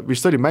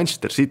 vist oli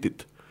Manchester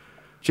Cityt.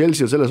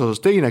 Chelsea on selles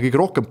osas teine, kõige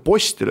rohkem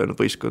posti löönud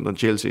võistkond on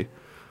Chelsea.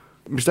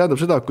 Mis tähendab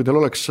seda, et kui teil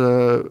oleks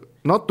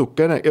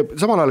natukene, ja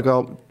samal ajal ka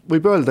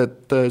võib öelda,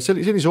 et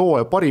sellise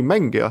hooaja parim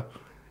mängija,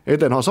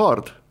 Eden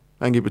Hazard,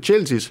 mängib ju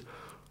Chelsea's,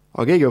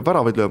 aga keegi peab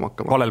väravaid lööma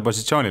hakkama. Valel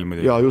positsioonil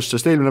muidugi. Ja just,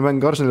 sest eelmine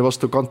mäng Arsenali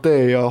vastu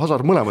Kanté ja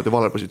Hazard mõlemad ja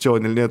valel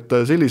positsioonil, nii et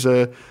sellise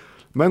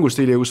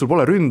mängustiili, kus sul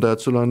pole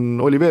ründajad, sul on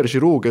Oliver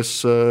Giroud, kes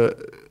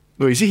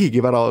no ei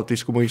sihigi väravat,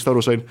 kui ma õigesti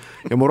aru sain,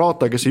 ja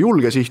Morata, kes ei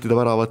julge sihtida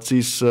väravat,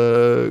 siis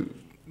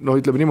no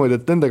ütleme niimoodi,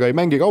 et nendega ei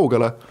mängi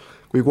kaugele.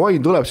 Kui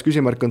Higuain tuleb, siis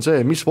küsimärk on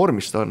see, mis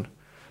vormis ta on.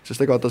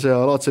 Sest ega ta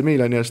seal AC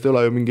Milani eest ei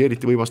ole ju mingi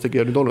eriti võimas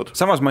tegija nüüd olnud.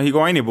 Samas ma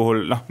Higuaini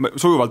puhul,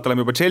 sujuvalt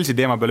oleme juba Chelsea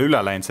teema peale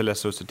üle läinud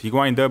selles suhtes, et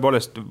Higuain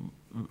tõepoolest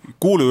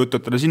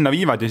kuulujutud teda sinna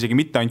viivad, isegi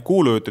mitte ainult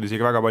kuulujutud,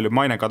 isegi väga palju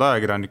mainekad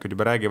ajakirjanikud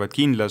juba räägivad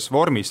kindlas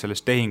vormis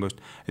sellest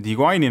tehingust, et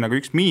Higuaini nagu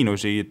üks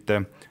miinusi, et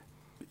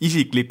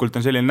isiklikult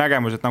on selline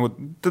nägemus, et nagu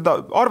teda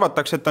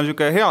arvatakse, et ta on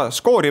niisugune hea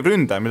skooriv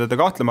ründaja, mida ta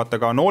kahtlemata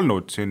ka on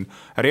olnud siin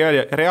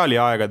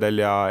Reali aegadel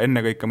ja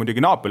enne kõike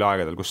muidugi Napoli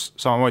aegadel, kus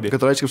samamoodi. Ega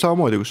ta raiskab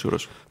samamoodi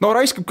kusjuures. No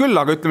raiskab küll,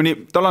 aga ütleme nii,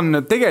 tal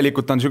on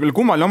tegelikult on niisugune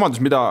kummaline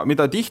omadus,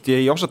 mida tihti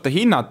ei osata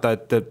hinnata,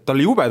 et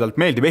talle jubedalt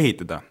meeldib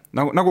ehitada.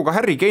 Nagu ka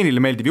Harry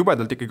Kane'ile meeldib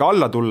jubedalt ikkagi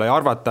alla tulla ja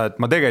arvata, et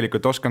ma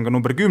tegelikult oskan ka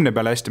number 10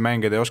 peale hästi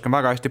mängida ja oskan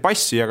väga hästi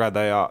passi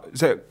jagada ja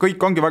see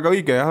kõik ongi väga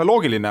õige ja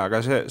loogiline,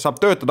 aga see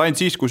saab töötada ainult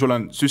siis, kui sul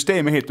on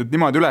süsteem ehitatud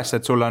niimoodi üles,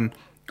 et sul on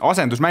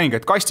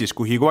asendusmängijad kastis,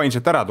 kui Higuain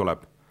sealt ära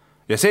tuleb.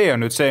 Ja see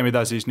on nüüd see,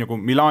 mida siis nagu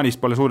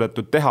Milanist pole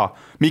suudetud teha,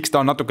 miks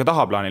ta on natuke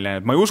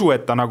tahaplaaniline. Ma ei usu,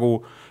 et ta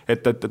nagu,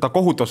 et ta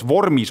kohutavas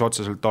vormis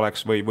otseselt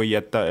oleks või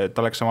et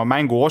ta oleks oma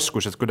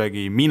mänguoskused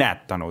kuidagi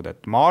minetanud,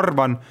 et ma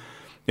arvan,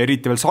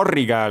 eriti veel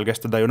Sarri käel, kes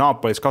teda ju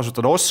Napolis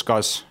kasutada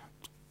oskas,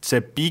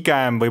 see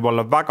pigem võib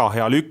olla väga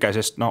hea lüke,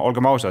 sest no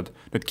olgem ausad,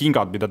 need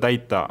kingad, mida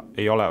täita,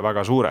 ei ole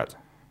väga suured.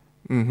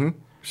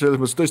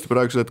 Selles mõttes tõesti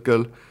praegusel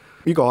hetkel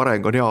iga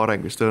areng on hea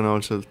areng, mis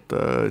tõenäoliselt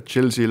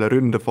Chelsea'le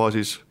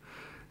ründefaasis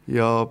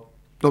ja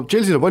no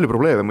Chelsea'l on palju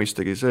probleeme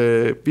mõistagi,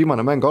 see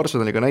viimane mäng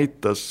Arsenaliga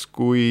näitas,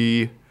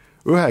 kui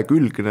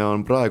ühekülgne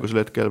on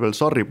praegusel hetkel veel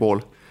Sarri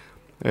pool.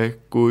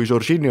 Ehk kui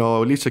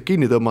Jorginho lihtsalt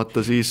kinni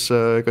tõmmata, siis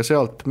ka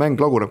sealt mäng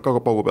laguneb ka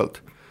paugu pealt.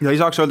 Ja ei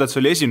saaks öelda, et see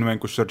oli esimene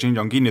mäng, kus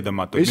Jorginho on kinni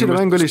tõmmatud.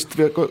 Esimene mäng oli,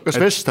 kas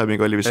West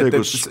Hamiga oli vist see,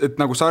 kus... Et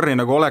nagu Sarri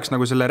nagu oleks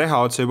nagu selle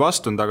reha otsa juba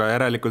astunud, aga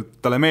järelikult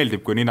talle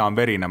meeldib, kui nina on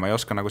verine. Ma ei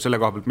oska nagu selle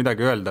koha pealt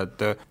midagi öelda,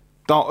 et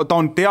ta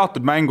on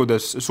teatud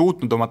mängudes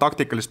suutnud oma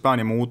taktikalist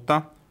plaani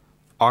muuta,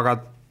 aga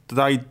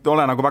ta ei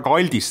ole nagu väga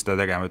aldis seda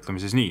tegema,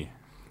 ütleme siis nii.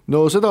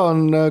 No seda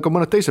on ka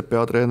mõned teised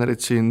peatreenerid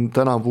siin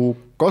tänavu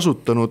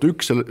kasutanud,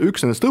 üks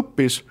nendest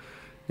õppis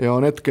ja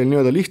on hetkel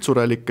nii-öelda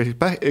lihtsurelik,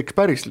 eks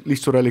päris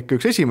lihtsurelik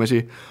üks esimesi,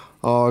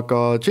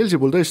 aga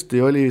Chelsea pool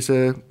tõesti oli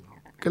see,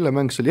 kelle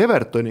mäng see oli,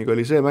 Evertoniga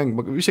oli see mäng,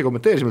 ma ise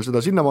kommenteerisime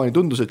seda, sinnamaani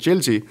tundus, et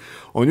Chelsea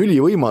on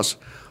ülivõimas,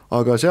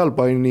 aga seal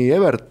pani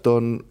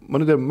Everton,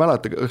 ma nüüd ei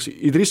mäleta,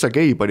 Idrissa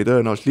Gueye pani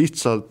tõenäoliselt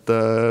lihtsalt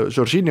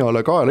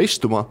Jorginho'le kaela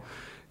istuma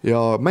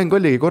ja mäng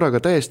oligi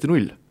korraga täiesti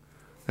 0.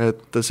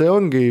 Et see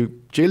ongi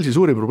Chelsea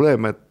suurim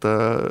probleem, et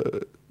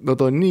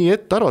nad on nii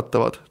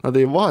ettearvatavad, nad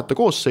ei vaheta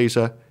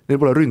koosseise, neil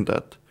pole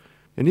ründajat.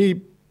 Ja nii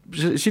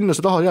sinna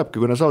see taha jääbki,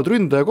 kui nad saavad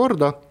ründaja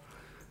korda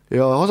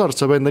ja Hazard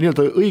saab enda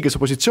nii-öelda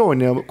õigesse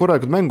positsiooni ja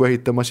korralikult mängu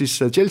ehitama, siis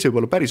Chelsea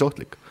võib olla päris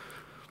ohtlik.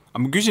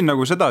 Ma küsin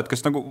nagu seda, et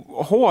kas nagu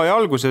hooaja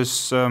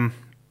alguses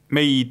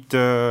meid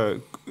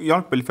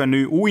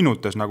jalgpallifänni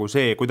uinutas nagu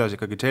see, kuidas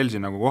ikkagi Chelsea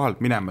nagu kohalt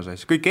minema sai.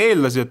 Kõik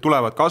eeldasid, et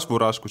tulevad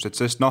kasvuraskused,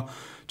 sest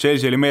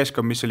Chelsea oli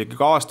meeskond, mis oli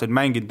ikkagi aastaid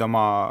mänginud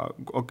oma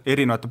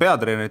erinevate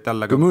peatreenerite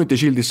alla. Community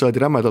Shieldis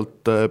saadi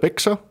rämedalt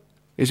peksa,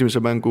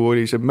 esimese mängu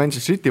oli see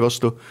Manchester City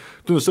vastu,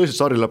 tundus tõesti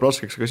sarja läheb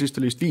raskeks, aga siis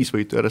tuli vist 5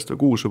 võitu järjest või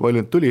 6 või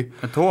palju nüüd tuli.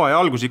 Et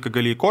hooaja algus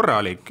ikkagi oli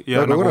korralik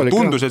ja nagu korralik,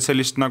 tundus, et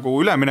sellist nagu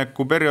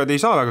üleminekuperioodi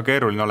ei saa väga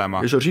keeruline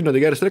olema. Ja Jorginho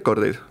tegi järjest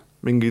rekordeid.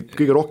 Mingid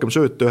kõige rohkem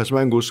sööte ühes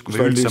mängus, kus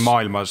või üldse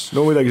maailmas.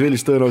 No midagi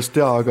sellist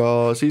tõenäoliselt aga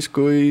siis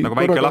kui nagu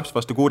väike laps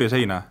vastu kuuri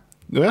seina.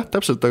 No jah,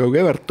 täpselt, aga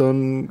kui Everton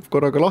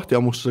korraga lahti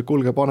ammustas,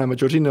 kulge paneme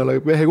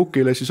Jorginhole mehe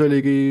kukile, siis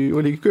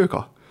oligi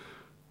kööga.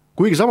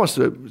 Kuigi samas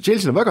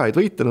Chelsea on väga häid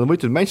võita, nad on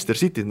võitnud Manchester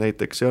City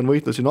näiteks ja on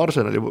võitnud siin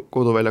Arsenali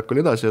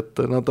koduväljakul ja edasi,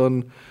 et nad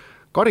on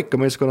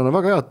karikameeskonnana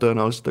väga head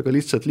tõenäoliselt, aga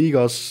lihtsalt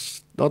liigas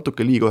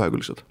natuke liiga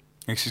ühekülgsed.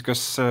 Ehk siis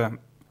kas...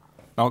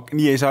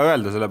 nii ei saa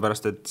öelda,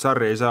 sellepärast, et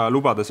sarri ei saa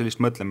lubada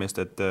sellist mõtlemist,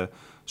 et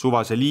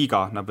suvase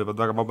liiga, nad võivad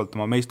väga vabalt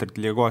oma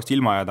meistrite liiga kohast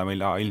ilma jääda,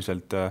 mille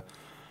ilmselt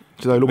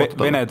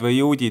vened või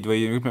juudid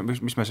või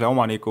mis me selle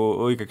omaniku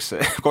õigeks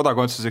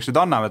kodakondsuseks nüüd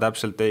anname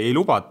täpselt, ei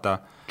lubata.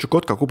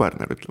 Tšukotka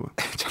Kuberner, ütleme.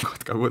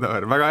 Tšukotka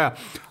Kuberner, väga hea.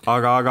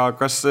 Aga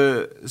kas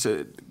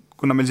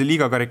kuna meil see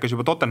liigakarikas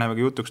juba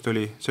Tottenhamiga jutuks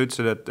tuli, sa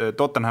ütlesid, et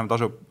Tottenham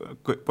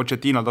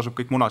Pochettinol tasub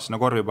kõik munad sinna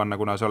korvi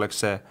panna, kuna see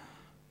oleks see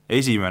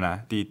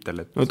esimene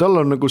tiitel. No tal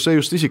on nagu see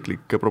just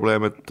isiklik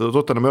probleem, et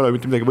Tottenham ei ole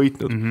mitte midagi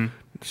võitnud.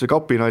 See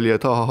kapinali,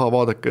 et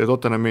vaadake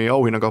Tottenhami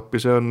auhinnakappi,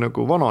 see on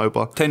nagu vana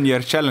juba. 10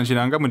 years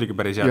challenge'ina on ka muidugi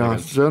päris hea. Ja,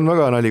 see on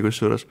väga nali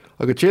kusjuures.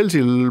 Aga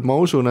Chelsea'l ma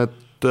usun,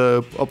 et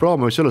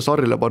Abramovic ei ole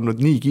sarrile pannud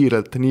nii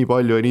kiirelt, nii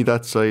palju ja nii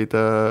tähtsaid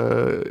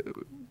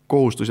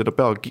kohustusi, nad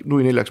peavad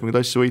 0-4 mingid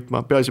asju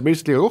võitma. Peaasi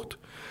meistriliiga koht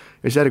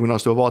ja siis järgmine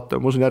aasta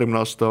vaatame. Ma usun,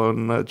 järgmine aasta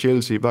on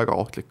Chelsea väga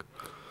ohtlik.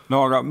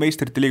 No aga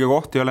meistrite liiga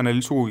koht ei ole neil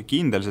sugugi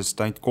kindel, sest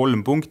ainult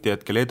 3 punkti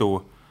hetkel edu.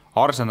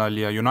 Arsenal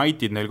ja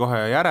United neil kohe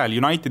järel.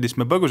 Unitedist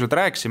me põgusalt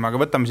rääksime, aga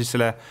võtame siis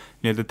selle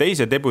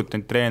teise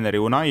debutant-treeneri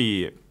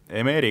Unai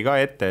Emery ka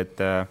ette,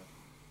 et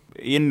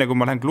enne kui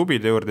ma lähen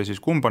klubide juurde,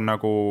 siis kumb on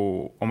nagu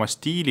oma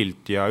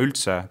stiililt ja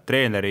üldse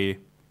treeneri,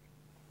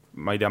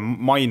 ma ei tea,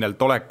 mainelt,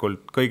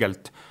 olekult,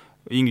 kõigelt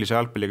Inglise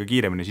jalgpalliga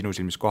kiiremini sinu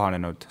silmis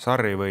kohanenud,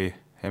 Sarri või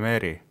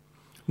Emery?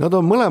 Nad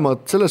on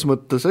mõlemad selles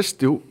mõttes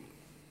hästi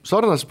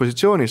sarnases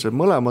positsioonis, et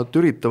mõlemad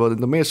üritavad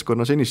enda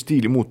meeskonna senist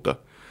stiili muuta.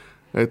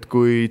 Et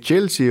kui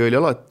Chelsea oli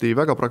alati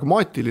väga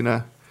pragmaatiline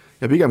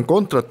ja pigem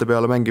kontrate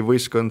peale mängiv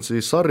võistkond,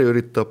 siis Sarri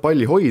üritab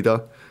palli hoida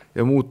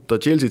ja muuta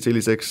Chelsea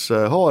selliseks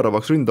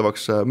haaravaks,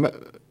 ründavaks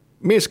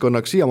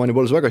meeskonnaks. Siiamaani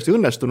pole see väga hästi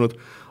õnnestunud,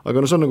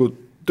 aga see on nagu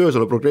töös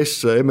olev progress.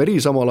 Emery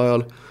samal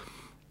ajal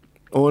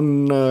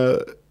on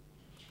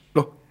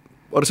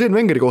Arsene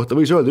Wengeri kohta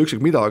võis öelda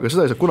ükskõik mida, aga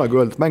seda ei saa kunagi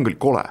öelda, et mäng oli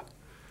kole.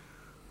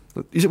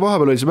 Ise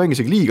vahepeal oli see mäng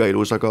isegi liiga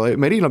ilus, aga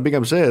Emeryl on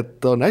pigem see, et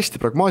ta on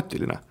hästi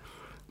pragmaatiline.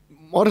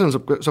 Arsenal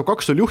saab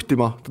 2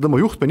 juhtima, ta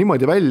tõmbab juhtme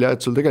niimoodi välja,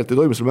 et sul tegelikult ei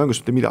toimi selle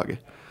mängus mitte midagi.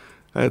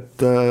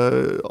 Et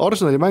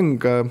Arsenali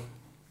mäng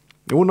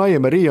Unai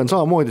Emery on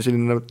samamoodi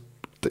selline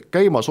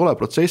käimas olev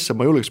protsess,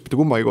 ma ei julgeks mitte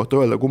kummagi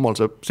kohta öelda, kummal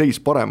see seis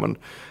parem on.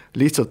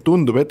 Lihtsalt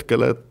tundub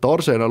hetkel, et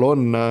Arsenal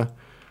on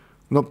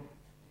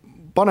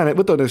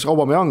võtavad näiteks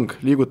Aubameyang,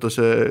 liiguta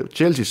see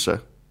Chelsea'sse.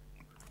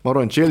 Ma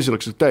arvan, et Chelsea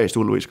oleks täiesti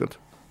hullu võistkond.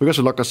 Või kas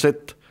see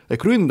Lacazette,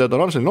 ehk ründajad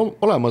on Arsenal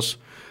olemas,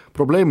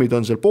 probleemid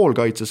on seal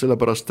poolkaitse,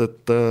 sellepärast,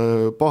 et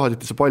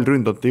pahatiti see pall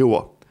ründajat ei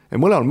jõua. Ja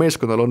mõlemal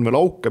meeskonnal on veel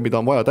auke, mida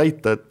on vaja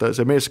täita, et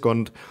see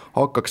meeskond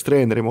hakkaks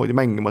treeneri moodi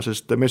mängima,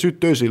 sest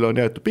Mesut Özil on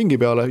jäetud pingi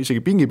peale,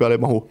 isegi pingi peale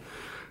ei mahu.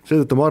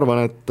 Seetõttu ma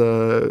arvan, et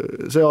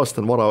see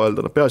aasta on vara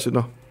öelda,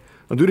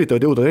 nad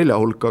üritavad jõuda 4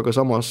 hulka, aga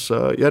samas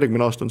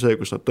järgmine aasta on see,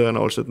 kus nad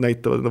tõenäoliselt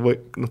näitavad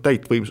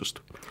täit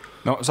võimsust.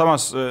 No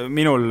samas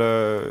minul,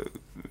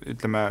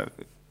 ütleme,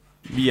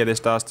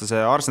 15-aastase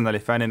Arsenali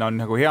fännina on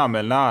nagu hea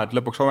meel näha, et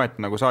lõpuks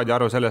ometi nagu saadi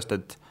aru sellest,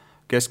 et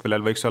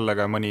keskväljal võiks olla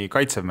ka mõni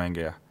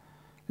kaitsemängija.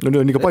 No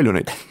nüüd on liiga palju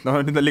neid.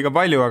 Nüüd on liiga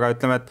palju, aga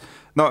ütleme,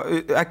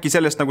 et äkki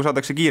sellest nagu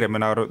saadakse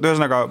kiiremini aru.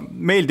 Ühesõnaga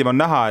meeldiv on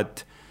näha,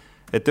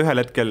 et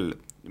ühel hetkel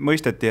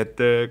mõisteti,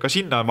 et ka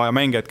sinna on vaja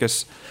mängijad,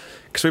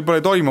 kes võib-olla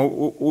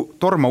ei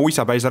torma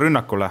uisapäisa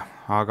rünnakule,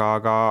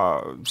 aga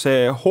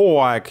see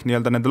hooaeg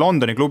nende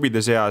Londoni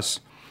klubide seas,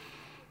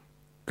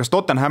 kas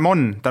Tottenham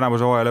on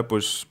tänavuse hooaja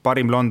lõpus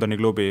parim Londoni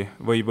klubi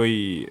või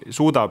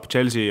suudab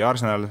Chelsea ja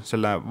Arsenal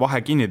selle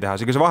vahe kinni teha?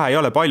 See vahe ei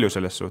ole palju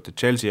selles suhtes,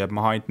 Chelsea jääb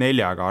maha ainult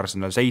 4,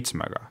 Arsenal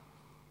 7.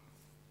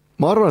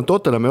 Ma arvan, et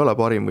Tottenham ei ole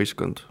parim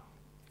võistkond.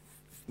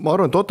 Ma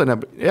arvan, et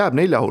Tottenham jääb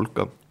 4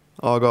 hulka,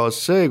 aga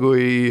see,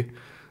 kui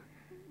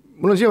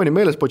mul on siiamaani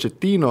meeles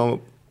Pochettino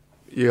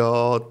ja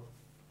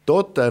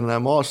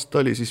Tottenham aasta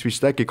oli siis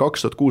vist äkki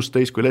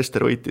 2016, kui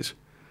Leicester võitis.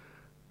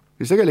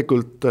 Siis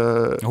tegelikult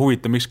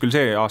huvitav, miks küll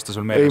see aasta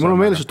sul meeles? Ei, mul on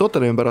meeles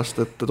Tottenhami pärast,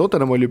 et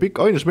Tottenham oli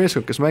ainus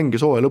meeskond, kes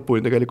mängis hooaja lõpuni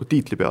tegelikult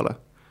tiitli peale.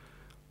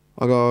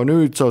 Aga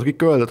nüüd saavad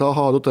kõik öelda, et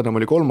Tottenham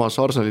oli 3,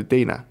 Arsenal oli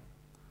 2.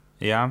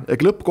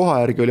 ehk lõppkoha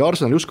järgi oli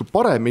Arsenal justkui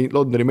parem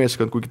Londoni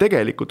meeskond, kuigi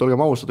tegelikult,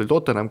 olgem ausad, oli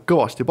Tottenham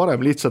kõvasti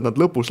parem, lihtsalt nad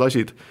lõpus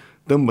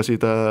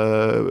tõmbasid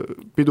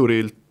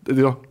pidurilt,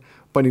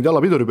 panid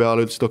jala piduri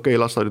peale, ütlesid okei,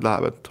 las ta nüüd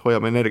läheb, et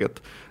hoiame energiat.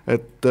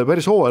 Et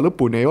päris hooaja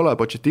lõpuni ei ole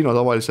Pochettino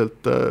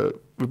tavaliselt,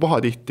 või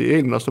pahatihti,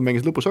 eelmine aasta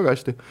mängis lõpus väga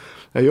hästi,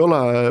 ei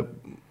ole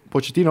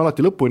Pochettino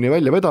alati lõpuni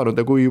välja vedanud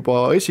ja kui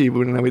juba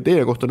esimene või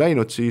teine koht on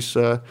läinud, siis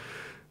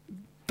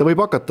ta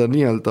võib hakata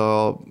nii-öelda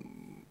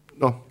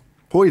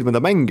hoidma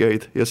enda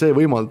mängijaid ja see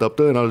võimaldab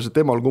tõenäoliselt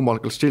temal kummal,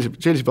 kas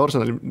Chelsea või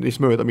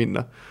Arsenalist mööda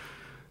minna.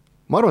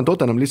 Ma arvan,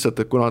 Tottenham lihtsalt,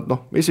 et kuna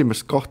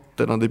esimest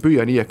kahte nad ei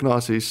püüa nii ehk naa,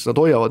 siis nad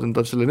hoiavad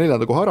enda selle 4.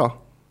 koha ära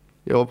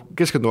ja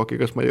keskenduvadki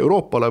kas ma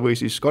Euroopale või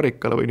siis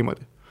karikale või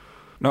niimoodi.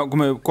 No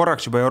kui me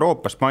korraks juba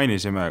Euroopast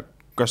mainisime,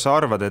 kas sa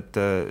arvad,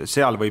 et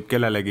seal võib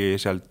kellelegi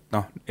sealt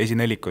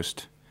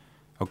esinelikust,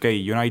 okei,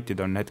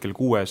 United on hetkel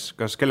 6,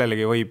 kas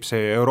kellelegi võib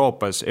see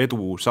Euroopas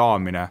edu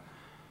saamine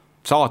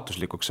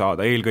saatuslikuks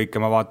saada, eelkõike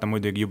ma vaatan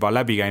muidugi juba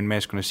läbikäinud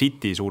meeskonna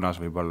City suunas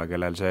võib-olla,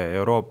 kellel see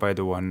Euroopa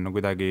edu on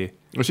kuidagi...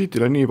 No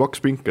Cityl on nii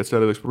paks pink, et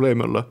seal ei võiks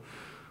probleemi olla.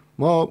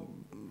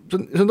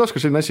 See on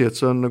taskal selline asi, et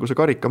see on nagu see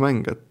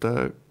karikamäng, et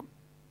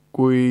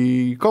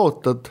kui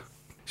kaotad,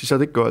 siis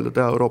saad ikka öelda, et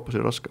Euroopas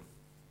ei raske.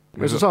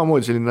 Ja see on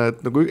samamoodi selline,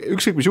 et nagu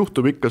ükskõik mis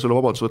juhtub, ikka sulle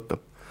vabadus võtta.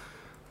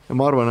 Ja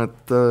ma arvan,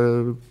 et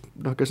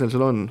kes neil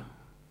seal on?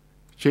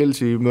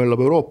 Chelsea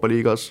mööllab Euroopa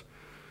liigas,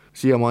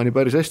 siiamaani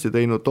päris hästi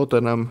teinud,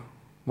 Tottenham,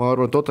 ma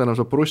arvan, et Tottenham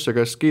saab Borussia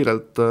käest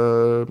kiirelt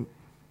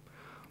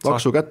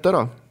laksu kätte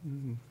ära.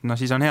 No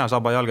siis on hea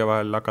saba jalge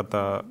vahel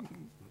hakata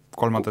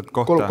kolmandat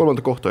kohta.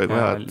 Kolmandat kohta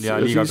ja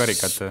liiga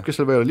karikat. Kes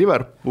seal veel?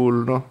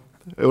 Liverpool,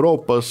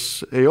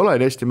 Euroopas ei ole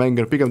nii hästi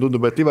mänginud, pigem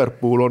tundub, et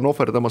Liverpool on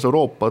ohverdamas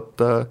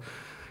Euroopat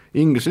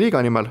Inglise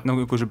liiga nimel.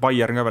 No kui sul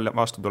Bayern ka veel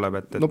vastu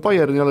tuleb, et... No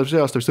Bayern ei ole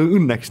see aasta vist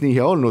õnneks nii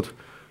hea olnud,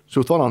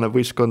 suht vananev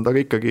võistkond,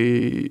 aga ikkagi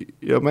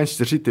ja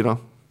Manchester City,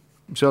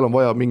 seal on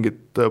vaja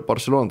mingit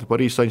Barcelonat,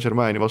 Paris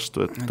Saint-Germaini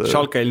vastu, et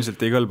Schalke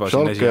ilmselt ei kõlba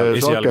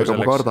Schalkega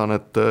ma kardan,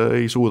 et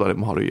ei suuda neid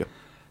maha lüüa.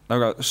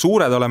 Aga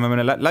suured oleme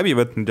me läbi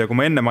võtnud ja kui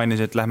ma enne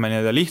mainisin, et lähme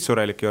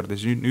lihtsurelike juurde,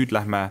 siis nüüd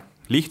lähme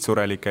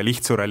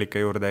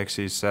lihtsurelike juurde, ehk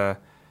siis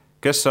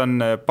kes on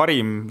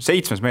parim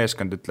 7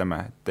 meeskond, ütleme,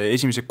 et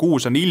esimese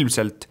 6 on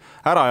ilmselt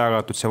ära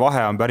jagatud, see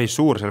vahe on päris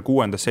suur, seal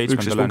 6.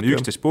 7. on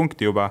 11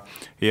 punkti juba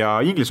ja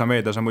Inglismaa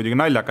meedias on muidugi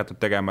nalja hakatud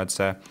tegema, et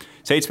see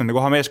 7.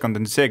 koha meeskond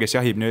on see, kes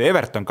jahib nüüd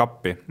Everton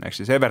kappi, ehk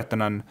siis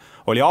Everton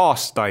oli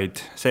aastaid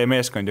see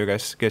meeskond ju,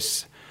 kes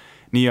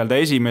nii-öelda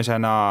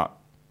esimesena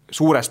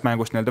suurest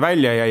mängust nii-öelda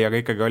välja jäi,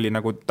 aga ikkagi oli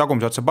nagu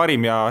tagumise otsa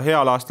parim ja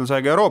heal aastal sai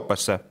ka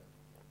Euroopasse,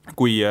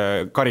 kui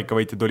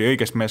karikavõitja tuli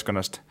õigest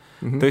meeskonnast.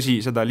 Tõsi,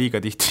 seda liiga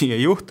tihti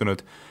ei juhtunud,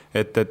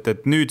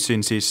 et nüüd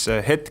siin siis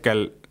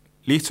hetkel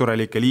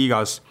lihtsurelike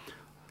liigas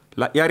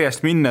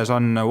järjest minnes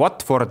on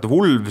Watford,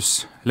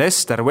 Wolves,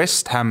 Leicester,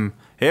 West Ham,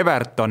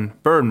 Everton,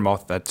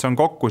 Bournemouth, et see on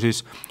kokku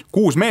siis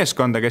 6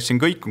 meeskonda, kes siin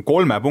kõik on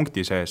 3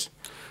 punkti sees.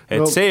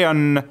 Et see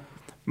on,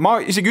 ma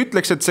isegi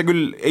ütleks, et see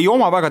küll ei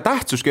oma väga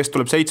tähtsus, kes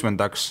tuleb 7.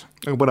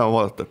 Aga põnev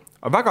vaadata.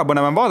 Väga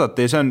põnev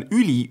vaadata ja see on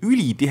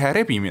ülitihe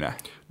rebimine.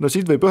 No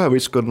siit võib ühe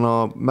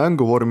võistkonna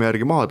mänguvormi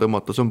järgi maha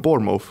tõmmata, see on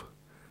Bournemouth.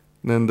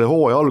 Nende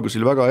hooaja algus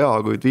oli väga hea,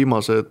 kuid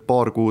viimased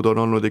paar kuud on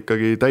olnud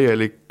ikkagi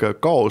täielik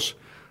kaos.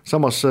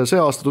 Samas see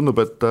aasta tundub,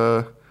 et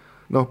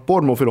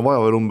Bournemouthil on vaja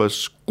veel umbes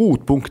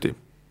 6 punkti.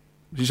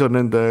 Siis on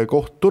nende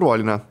koht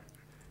turvaline.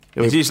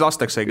 Ja siis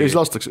lastaksegi.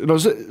 No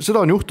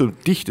seda on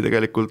juhtunud tihti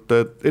tegelikult,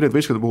 et erinevad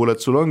võistkonna puhul,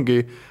 et sul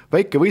ongi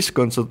väike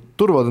võistkond, sa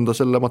turvad enda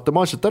selle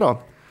matemaatiliselt ära,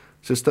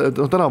 sest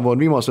tänavu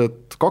on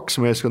viimased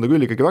 2 meeskonda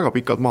küll ikkagi väga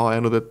pikalt maha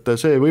jäänud, et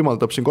see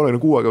võimaldab siin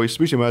 36-ga vist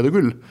püsima jääda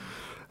küll.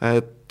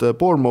 Et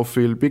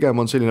Bournemouthil pigem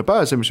on selline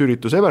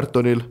pääsemisüritus,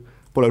 Evertonil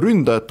pole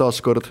ründajat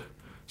taaskord,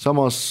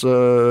 samas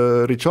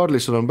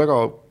Richarlison on väga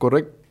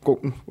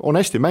on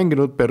hästi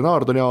mänginud,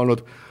 Bernard on hea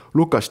olnud,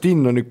 Luka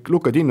Dinn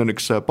on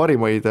üks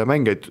parimaid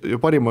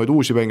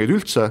uusi mängeid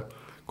üldse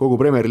kogu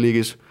Premier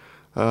League'is,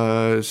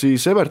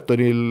 siis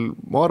Evertonil,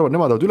 ma arvan,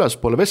 nemad ovat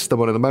ülespoole, West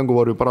Ham on enda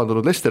mänguvormi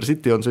parandanud, Leicester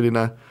City on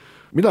selline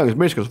midagi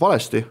meeskonnas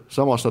valesti,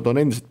 samas nad on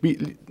endiselt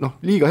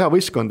liiga hea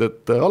võistkond,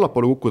 et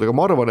allapoole kukkuda, aga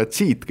ma arvan, et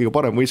siit kõige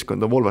parem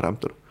võistkond on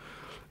Wolverhampton.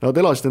 Nad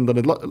elasid enda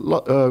need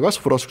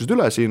kasvuraskused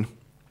üle siin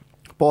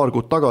paar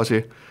kuud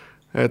tagasi,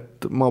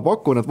 et ma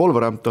pakun, et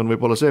Wolverhampton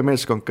võib olla see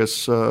meeskond,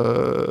 kes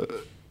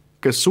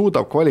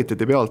suudab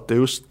kvaliteedi pealt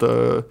ja just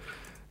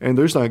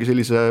enda üsnagi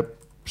sellise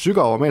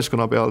sügava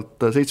meeskonna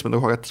pealt 7.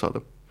 koha kätte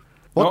saada.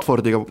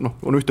 Watfordiga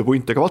on ühte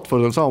punti, aga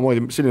Watford on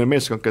samamoodi selline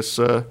meeskond, kes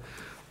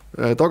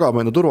tagab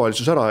enda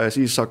turvalisus ära ja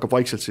siis hakkab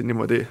vaikselt siin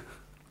niimoodi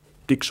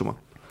tiksuma.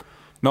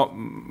 No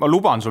ma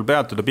luban sul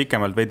peatuda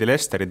pikemalt veidi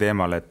Leicesteri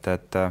teemal,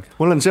 et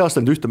ma olen see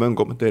aasta ühte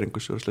mängu kommenteerinud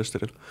kusjuures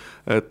Leicesteril.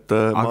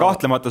 Aga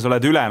kahtlemata sa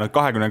oled ülejäänud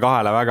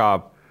 22 väga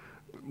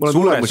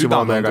suure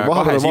südamega ja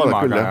 2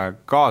 silmaga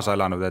kaasa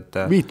elanud.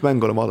 5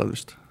 mängu olen vaadanud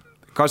vist.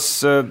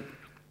 Kas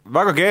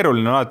väga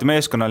keeruline on alati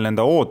meeskonnal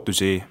nende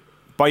ootusi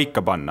paika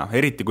panna,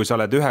 eriti kui sa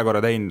oled ühe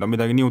korra teinud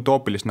midagi nii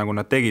utoopilist, nagu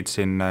nad tegid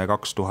siin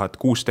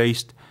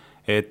 2016,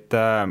 et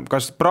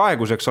kas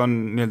praeguseks on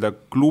nii-öelda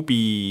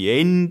klubi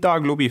enda,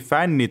 klubi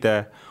fännide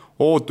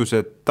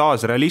ootused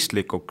taas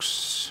realistlikuks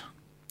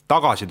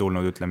tagasi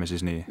tulnud, ütleme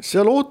siis nii?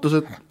 Seal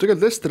ootused,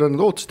 tegelikult Leicester on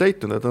need ootused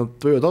täitnud, et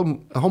nad võivad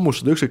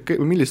hammustada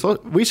ükskõik millist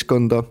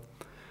võistkonda,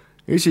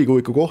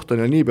 esikuiku kohta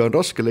ja niipea on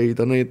raske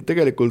leida, neid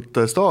tegelikult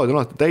staadion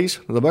alati täis,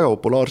 nad on väga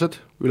populaarsed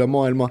üle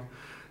maailma,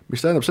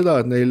 mis tähendab seda,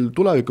 et neil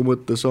tuleviku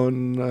mõttes on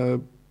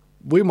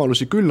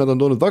võimalusi küll, nad on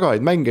toonud väga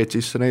häid mängeid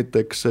sisse,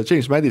 näiteks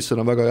James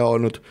Madison on väga hea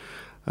olnud,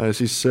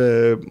 siis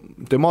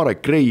Demarai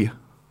Gray,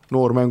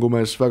 noor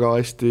mängumees, väga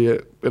hästi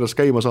ennast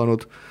käima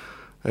saanud,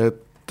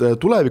 et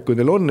tulevikku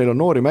neil on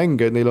noori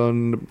mängeid, neil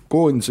on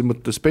koondise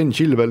mõttes Ben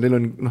Chilwell, neil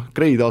on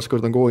Gray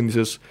taaskord on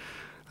koondises,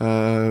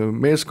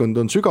 meeskond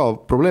on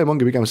sügav, probleem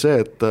ongi pigem see,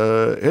 et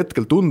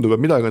hetkel tundub,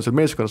 et midagi on seal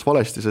meeskonnas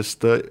valesti,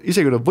 sest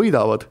isegi kui nad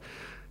võidavad,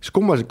 siis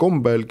kummalisel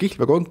kombel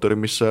Kihlve kontori,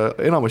 mis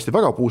enamasti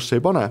väga puusse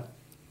ei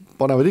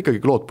panevad ikkagi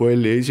Claude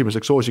Puelli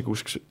esimeseks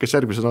soosikuks, kes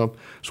järgmisena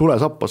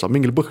sulesappa saab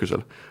mingil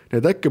põhjusel.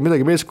 Nii et äkki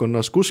midagi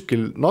meeskonnas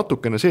kuskil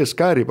natukene sees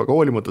käärib, aga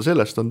hoolimata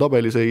sellest on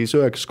tabeliseis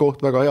 9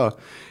 koht väga hea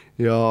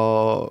ja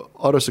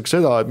arvestaks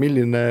seda, et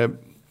milline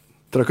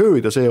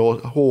tragöödia see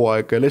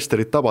hooaeg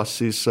Leicesterit tabas,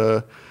 siis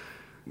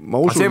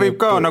ma usun, see võib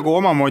ka nagu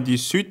omamoodi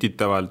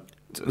sütitavalt.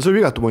 See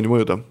võib igatamoodi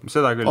mõjuda.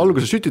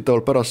 Alguses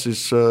sütitavalt pärast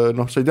siis,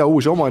 sa ei tea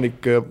uusi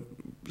omanikke,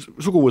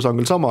 suguvõsa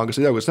on küll sama, aga sa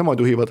ei tea, kuidas nemad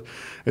juhivad,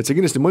 et see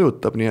kindlasti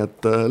mõjutab, nii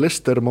et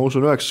Leicester, ma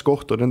usun, 9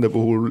 kohta nende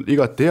puhul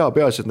igati hea,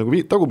 peaasi, et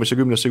nagu tagumisse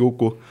 10 ei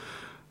kuku,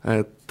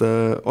 et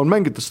on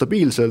mängitud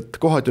stabiilselt,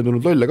 kohati on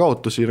tulnud lolle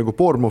kaotusi nagu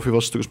Bournemouthi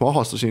vastu, kus ma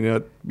ahastasin ja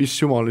mis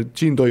jumal nüüd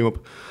siin toimub,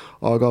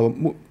 aga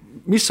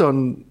mis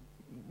on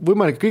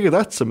võimalik kõige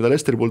tähtsam, mida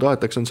Leicesteri puhul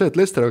tahetakse, on see, et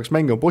Leicester hakkaks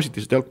mängima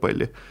positiivset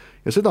jalgpalli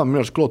ja seda on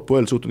minu arust Claude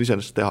Puel suutnud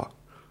iseenesest teha.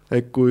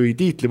 Et kui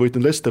tiitli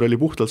võitnud Leicester oli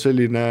puhtalt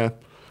selline,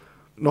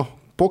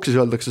 boksis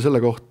öeldakse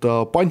selle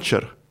kohta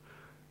puncher,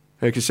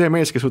 ehk siis see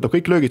mees, kes võtab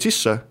kõik löögid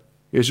sisse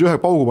ja siis ühe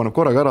paugu paneb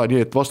korraga ära,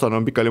 nii et vastane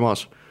on pikali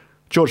maas.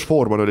 George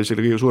Foreman oli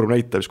selle kõige suurem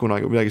näitaja, mis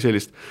kunagi midagi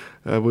sellist,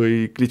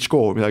 või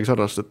Klitschko, midagi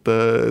sarnast, et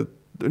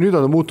nüüd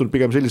on muutunud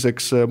pigem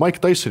selliseks Mike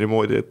Tysoni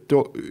moodi, et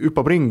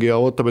hüppab ringi ja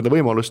ootab enda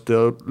võimalust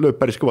ja lööb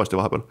päris kõvasti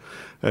vahepeal.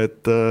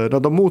 Et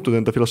nad on muutunud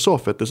enda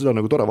filosoofiat ja seda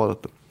on nagu tore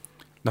vaadata.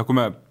 Kui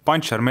me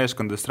puncher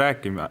meeskondadest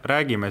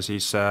räägime,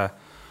 siis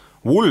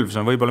Wolves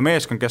on võib-olla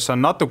meeskond, kes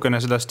on natukene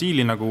seda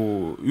stiili nagu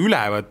üle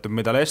võtnud,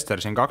 mida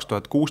Leicester siin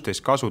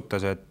 2016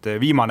 kasutas, et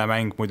viimane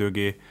mäng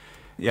muidugi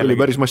oli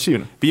päris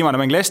massiivne. Viimane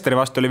mäng Leicesteri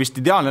vastu oli vist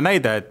ideaalne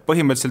näide, et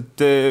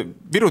põhimõtteliselt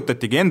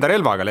virutatigi enda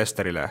relvaga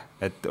Leicesterile,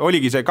 et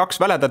oligi see 2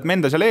 väledat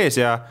menda seal ees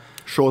ja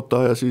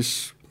Shota ja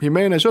siis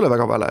Jimenez ei ole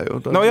väga väle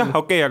ju.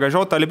 Aga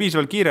Shota oli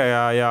piisavalt kiire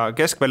ja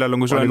keskväljal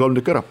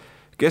on,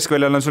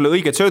 keskväljal on sulle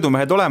õiged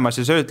söödumehed olemas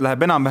ja sööt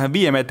läheb enam-vähem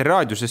 5 meetri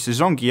raadiuses, siis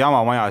ongi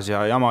jama majas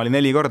ja jama oli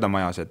 4 korda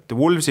majas, et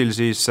Wolvesil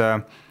siis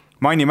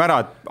mainime ära,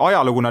 et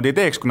ajalugu nad ei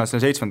teeks, kui nad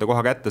selle 7.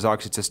 koha kätte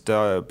saaksid, sest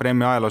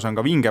Premi ajaloos on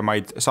ka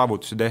vingemaid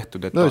saavutusi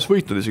tehtud. No siis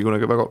võitnud isegi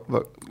kunagi väga,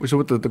 või sa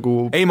mõtled nagu...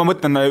 Ei, ma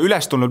mõtlen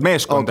üles tulnud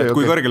meeskond, et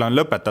kui kõrgel on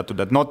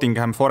lõpetatud, et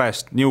Nottingham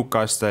Forest,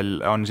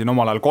 Newcastle on siin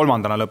omal ajal 3.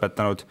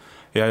 lõpetanud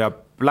ja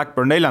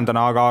Blackburn 4.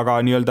 aga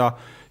nii-öelda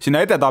sinna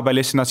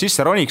edetabelis nad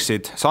sisse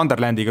roniksid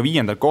Sunderlandiga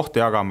 5.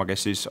 kohta jagama,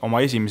 kes siis oma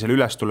esimesel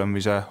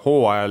ülestulemise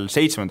hooajal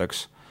 7.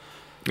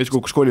 Mis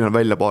kukkus kolina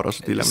välja paar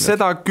aastat hiljem.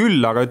 Seda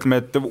küll, aga ütleme,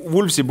 et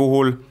Wolvesi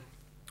puhul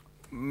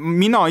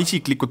mina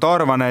isiklikult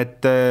arvan,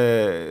 et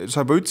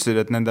sa juba ütlesid,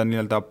 et nende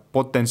nii-öelda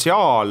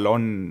potentsiaal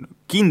on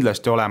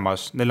kindlasti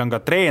olemas, neil on ka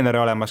treener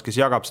olemas, kes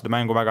jagab seda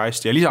mängu väga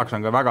hästi ja lisaks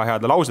on ka väga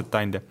head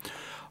lausetandja,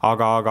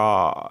 aga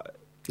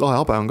lahe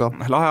habe on ka.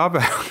 Lahe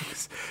habe,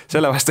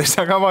 selle vastu ei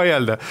saa ka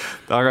vaielda,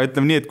 aga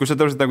ütleme nii, et kui sa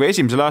tõused nagu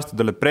esimesel aastal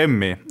tuled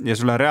Premmi ja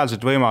sul on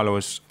reaalselt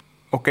võimalus,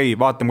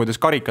 vaatame,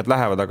 kuidas karikad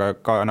lähevad, aga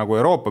ka nagu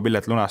Euroopa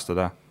pillet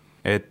lunastada,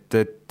 et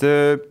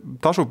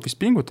tasub vist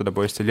pingutada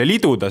poistel ja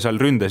liduda seal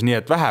ründes, nii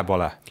et vähe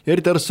pole. Ja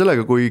eriti arvest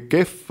sellega, kui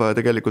kehv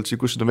tegelikult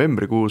kus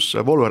novembrikuus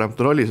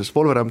Wolverhampton oli, sest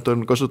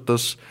Wolverhampton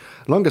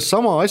langes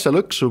sama asja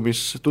lõksu,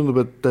 mis tundub,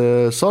 et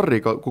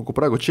Sarri kukub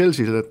praegu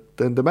Chelsea's,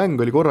 et enda mäng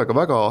oli korraga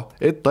väga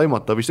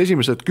etteaimata, vist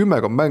esimesed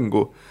 10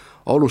 mängu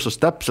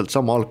alustas täpselt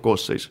sama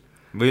algkoosseis.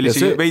 Või oli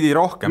see veidi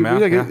rohkem,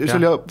 see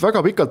oli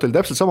väga pikalt oli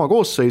täpselt sama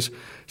koosseis,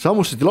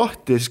 sammustati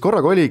lahti ja siis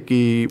korraga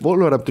oligi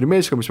Wolverhamptoni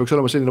meeskond, mis peaks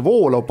olema selline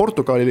voolav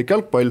portugalilik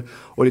jalgpall,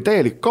 oli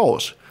täielik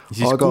kaos.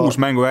 Siis 6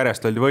 mängu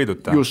järjest oldi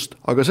võiduta. Just,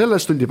 aga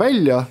sellest tuldi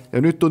välja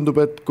ja nüüd tundub,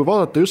 et kui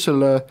vaadata just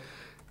selle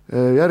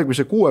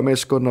järgmise 6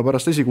 meeskonna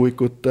pärast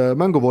esikuikut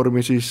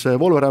mänguvormi, siis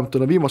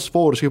Wolverhampton on viimases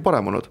voorus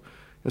parem olnud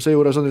ja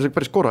seejuures on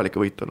päris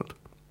korralikke võitunud.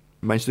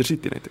 Manchester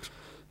City näiteks.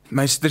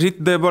 Manchester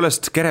City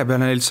tõepoolest kere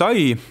peale neil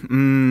sai.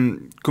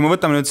 Kui me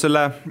võtame nüüd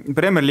selle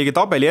Premier League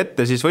tabeli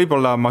ette, siis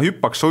võib-olla ma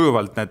hüppaks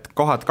sujuvalt need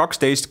kohad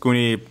 12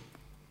 kuni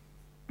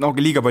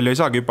liiga palju ei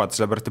saagi hüpata,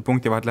 sellepärast et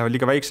punkti vahet lähevad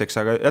liiga väikseks,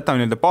 aga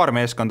jätame nüüd paar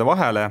meeskonda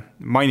vahele,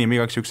 mainime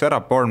igaks üks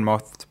ära,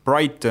 Bournemouth,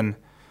 Brighton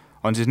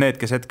on siis need,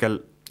 kes hetkel...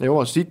 Ei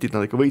oma Cityt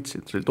nad ikka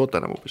võitsid, see oli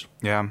Tottenham hoopis,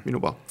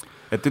 minu paha.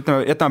 et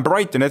ütleme, jätame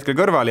Brighton hetkel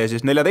kõrvale ja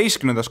siis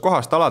 14.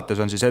 kohast alates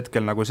on siis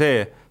hetkel nagu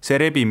see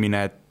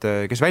rebimine,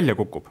 et kes välja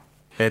kukub.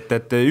 Et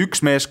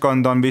üks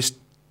meeskond on vist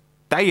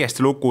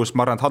täiesti lukus,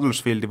 ma arvan, et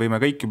Huddersfieldi võime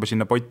kõik juba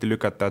sinna potti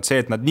lükata, et see,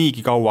 et nad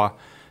niigi kaua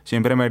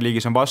siin Premier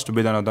League'is on vastu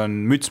pidanud, on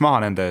müts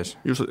maha nende ees.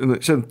 Just,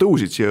 see on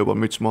tõusid siia juba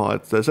müts maha,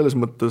 et selles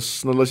mõttes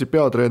nad lasid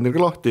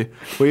peatreeneriga lahti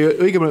või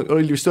õigemini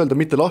oli vist öelda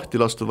mitte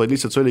lahti lastud, vaid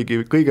lihtsalt see oligi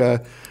kõige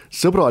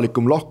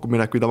sõbralikum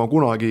lahkuminek, mida ma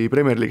kunagi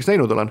Premier League'is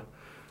näinud olen,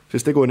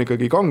 sest tegu on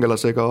ikkagi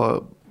kangelasega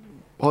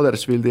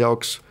Huddersfieldi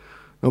jaoks.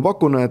 No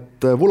pakun,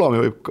 et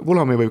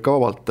Fulhami võib ka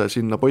vabalt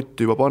sinna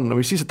potti juba panna,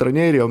 mis siis, et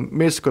Ranieri on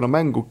meeskonna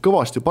mängu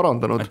kõvasti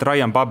parandanud. Et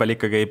Ryan Babel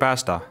ikkagi ei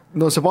päästa?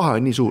 No see vahe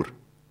on nii suur.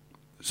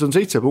 See on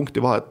 7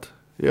 punkti vahet.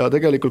 Ja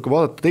tegelikult, kui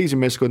vaadata teisi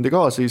meeskondi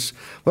ka, siis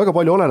väga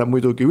palju oleneb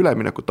muidugi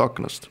üleminekute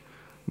aknast.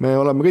 Me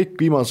oleme kõik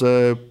viimase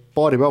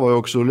paari päeva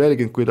jooksul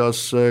jälginud,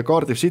 kuidas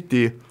Cardiff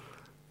City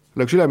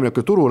läks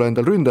üleminekute turule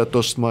endal ründajat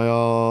ostma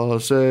ja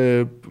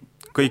see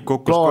kõik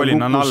kukkus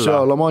kolinal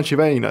alla. La Manche'i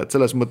väina, et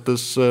selles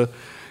mõttes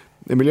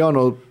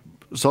Emiliano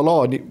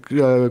Salah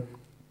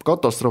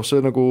katastroof, see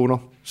nagu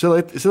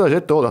seda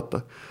ette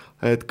oodata.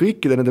 Et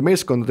kõikide nende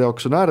meeskondade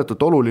jaoks on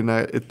ääretult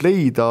oluline, et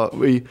leida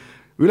või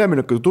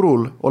üleminekute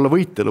turul olla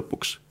võitja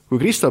lõpuks. Kui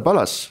Crystal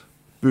Palace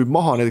püüb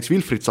maha näiteks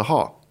Wilfried Zaha,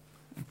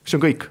 see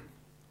on kõik.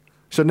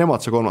 See on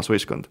nemad see 3.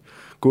 võistkond.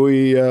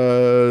 Kui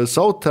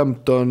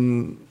Southampton,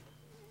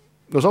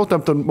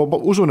 ma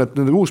usun, et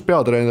nende uus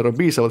peatreener on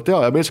piisavalt hea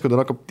ja meeskond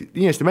hakkab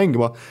nii hästi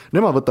mängima,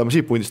 nemad võtame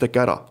siit pundist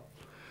äkki ära.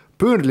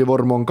 Burnley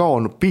vorm on ka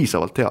olnud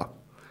piisavalt hea.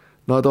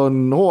 Nad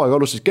on hooaega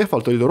alustas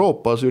kehvalt, olid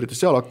Euroopas, üritas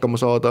seal hakkama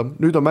saada,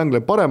 nüüd on mäng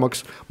läheb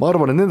paremaks, ma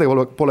arvan, et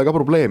nendega pole ka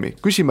probleemi.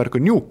 Küsimärk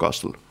on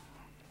Newcastle.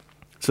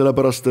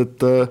 Sellepärast,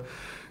 et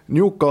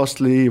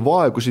Newcastle'i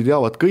vaegusid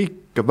jäävad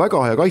kõik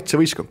väga hea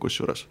kaitsevõistkond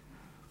kusjuures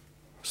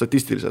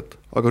statistiliselt,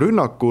 aga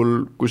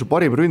rünnakul, kui su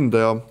parim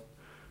ründaja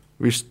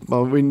vist,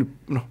 ma võin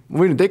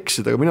nüüd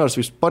eksida, aga minu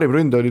arust vist parim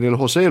ründaja oli neil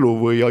Joselu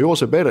või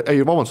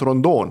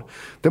Rondon.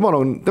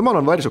 Temal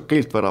on väris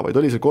okeilt väravaid,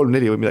 oli see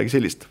 3-4 või midagi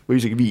sellist, või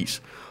isegi 5.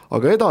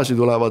 Aga edasi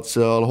tulevad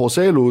seal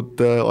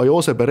Joselud,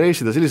 Ajose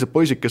Perezid ja sellised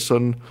poisid, kes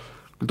on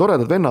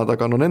toredad vennad,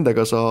 aga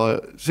nendega sa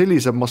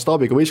sellise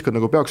mastaabiga võistkond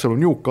nagu peaks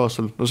olema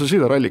Newcastle, see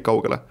sõida rallik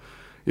kaugele.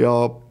 Ja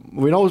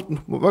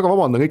väga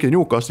vabandan kõikide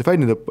Newcastle'i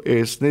fännide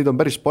ees, neid on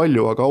päris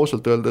palju, aga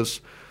ausalt öeldes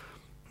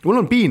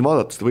mul on piin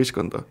vaadata seda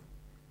võistkonda.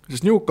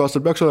 Sest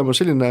Newcastle peaks olema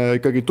selline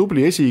ikkagi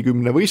tubli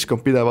esikümne võistkond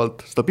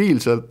pidevalt,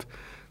 stabiilselt,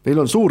 neil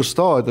on suur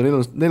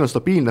staadion, neil on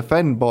stabiilne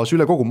fännbaas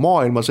üle kogu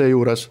maailma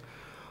seejuures,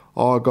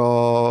 aga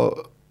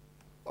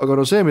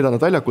see, mida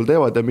nad väljakul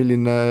teevad ja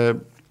milline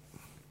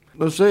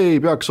see ei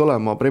peaks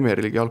olema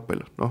Premier League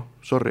jalgpall,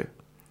 sorry.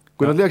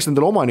 Kui nad leiaks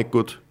nendele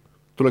omanikud,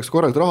 tuleks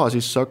korralt raha,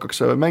 siis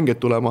hakkaks mängijad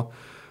tulema,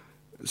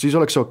 siis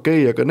oleks see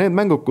okei, aga need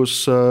mängud,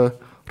 kus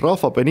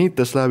Rafa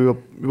Benitez läheb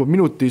juba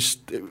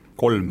minutist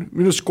 3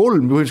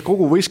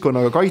 kogu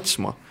võistkonnaga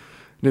kaitsma,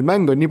 need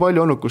mäng on nii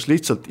palju olnud, kus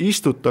lihtsalt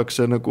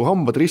istutakse nagu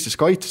hambad ristis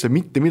kaitses ja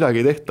mitte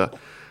midagi ei tehta.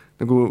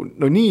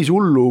 Nii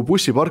hullu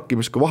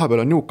bussiparkimist, kui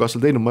vahepeal on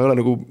Newcastle teinud, ma ei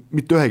ole nagu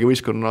mitte ühegi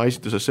võistkonna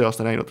esituses see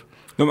aasta näinud.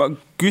 No ma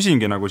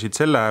küsingi nagu siit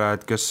selle ära,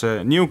 et kas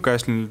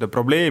Newcastle'ide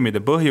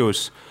probleemide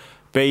põhjus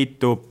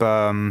peitub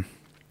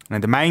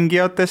nende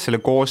mängijates,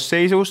 selle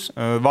koosseisus,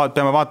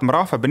 peame vaatama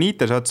Rafa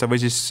Benitez otsa või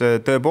siis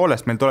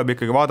tõepoolest meil tuleb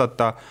ikkagi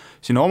vaadata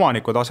sinna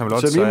omaniku tasemel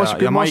otsa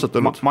ja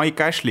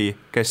Mike Ashley,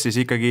 kes siis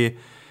ikkagi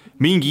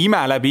mingi ime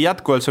läbi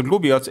jätkuvalt seal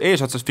klubi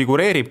eesotsas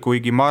figureerib,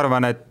 kuigi ma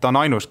arvan, et ta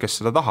on ainus, kes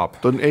seda tahab.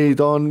 Ta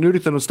on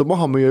üritanud seda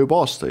maha müüa juba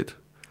aastaid.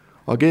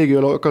 Aga keegi ei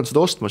ole hakanud seda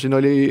ostma, siin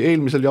oli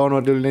eelmisel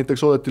jaanuaril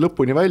näiteks oodati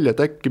lõpuni välja,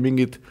 et äkki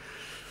mingi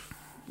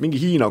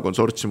Hiina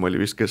konsortsium oli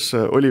vist, kes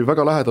oli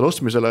väga lähedal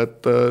ostmisele,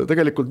 et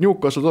tegelikult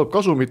Newcastle tuleb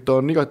kasumit, ta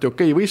on igati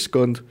okei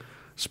võistkond,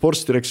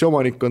 sportsdirektsi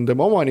omanik on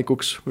tema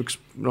omanikuks, üks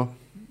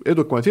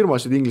edukamaid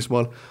firmasid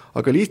Inglismaal,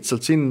 aga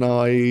lihtsalt sinna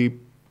ei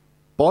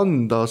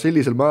panda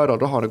sellisel määral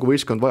raha, nagu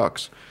võistkond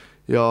vajaks.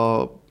 Ja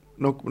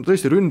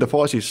tõesti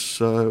ründefaasis,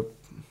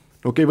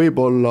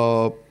 võib-olla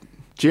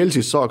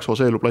Chelsea's saaks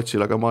Joselu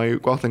platsile, aga ma ei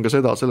kahtlen ka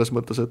seda selles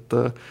mõttes, et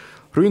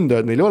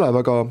ründajad neil ei ole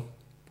väga,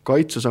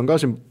 kaitses on ka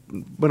siin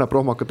mõne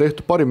prohmaka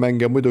tehtud, parim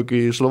mängija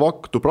muidugi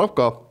Slovak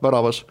Dubravka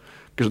väravas,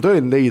 kes on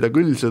tõeline leida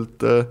küll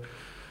sealt.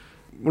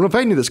 Mul on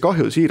fännides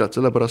kahju siiralt,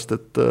 sellepärast,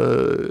 et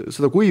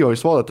seda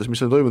kuivamist vaadates,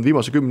 mis on toimunud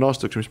viimase 10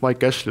 aastaks, mis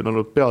Mike Ashley on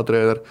olnud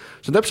peatreener,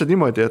 see on täpselt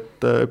niimoodi,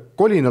 et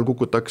kolinal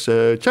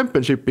kukutakse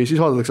championshipi,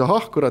 siis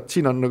vaadatakse, kurat,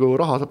 siin on nagu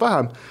raha saab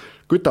vähem,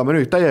 kütame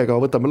nüüd täiega,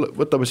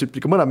 võtame siit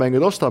ikka mõne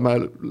mängid ostame,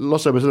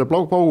 laseme selle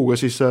pauguga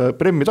siis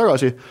Premmi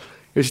tagasi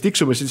ja siis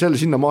tiksume siin selle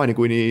sinna maani,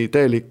 kuni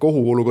täielik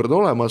ohuolukord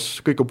on olemas,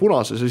 kõik on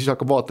punases ja siis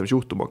hakkab vaatama, mis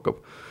juhtuma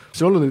hakkab.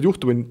 See on olnud neid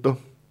juhtumid,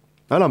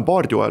 Alan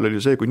Pardew ajal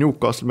oli see, kui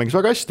Newcastle mängis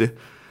väga hästi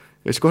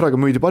ja siis korraga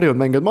müüdi parimad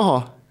mängijad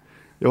maha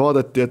ja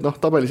vaadati, et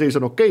tabeliseis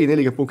on okei,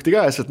 40 punkti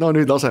käes, et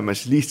nüüd laseme,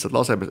 siis lihtsalt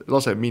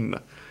laseme minna.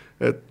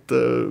 Et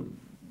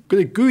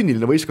kuidagi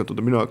küüniline võistkond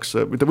tundub minu jaoks,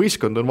 mitte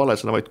võistkond on vale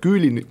sõna, vaid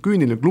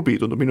küüniline klubi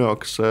tundub minu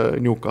jaoks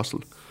Newcastle.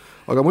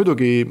 Aga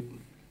muidugi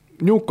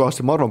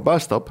Newcastle, ma arvan,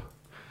 päästab.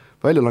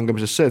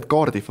 väljalangemises see, et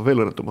Cardiff on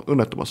veel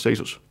õnnetumas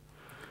seisus.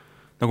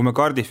 Nagu me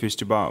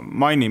Cardiffist juba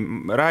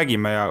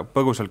räägime ja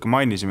põgusalt ka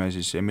mainisime,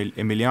 siis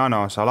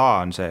Emiliano Sala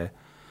on see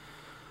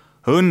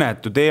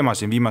õnnetu teema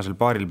siin viimasel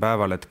paaril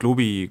päeval, et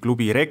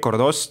klubi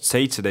rekordost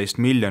 17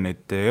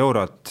 miljonit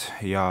eurot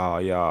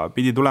ja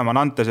pidi tulema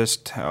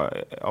Nantesest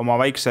oma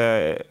väikse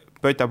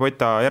pöta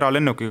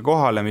eralennukiga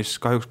kohale, mis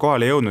kahjuks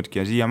kohale ei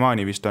jõudnudki ja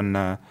siiamaani vist on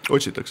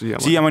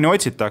siiamaani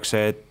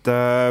otsitakse, et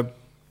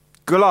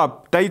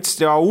kõlab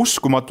täitsa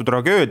uskumatu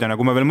tragöödia,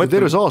 nagu me veel mõtleme.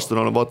 Terves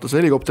aastana on vaata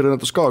see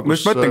helikopteriõnnetus ka, kus...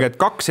 Just mõtlengi, et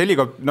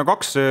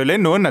kaks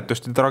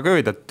lennuõnnetust ja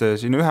tragöödiat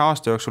siin ühe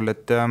aasta jooksul,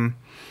 et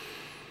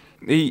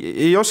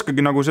ei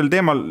oskagi nagu sel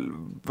teemal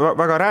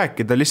väga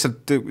rääkida,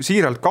 lihtsalt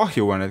siiralt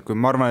kahju on, et kui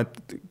ma arvan,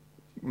 et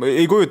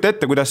ei kujuta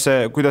ette, kuidas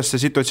see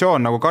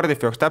situatsioon nagu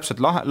Cardiffi jaoks täpselt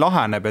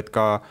laheneb, et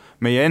ka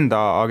meie enda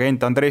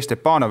agent Andrei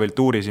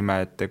Stepanovilt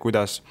uurisime, et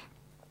kuidas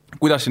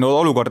siin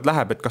olukord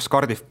läheb, et kas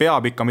Cardiff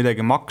peab ikka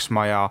midagi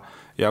maksma ja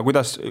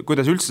kuidas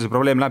üldse see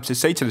probleem läheb, siis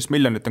 17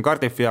 miljonit on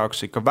Cardiffi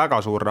jaoks ikka väga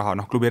suur raha,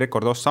 klubi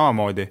rekordost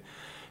samamoodi.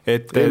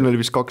 Eelmine oli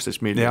vist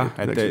 12 miljonit.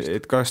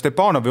 Et ka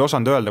Stepanov ei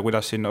osanud öelda,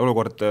 kuidas siin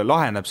olukord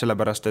laheneb,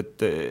 sellepärast,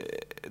 et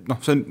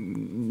see on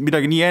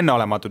midagi nii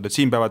enneolematut, et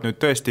siin peavad nüüd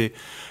tõesti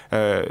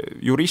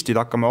juristid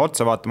hakkama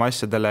otsa vaatama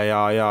asjadele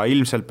ja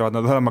ilmselt peavad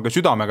nad olema ka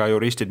südamega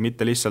juristid,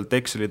 mitte lihtsalt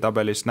Exceli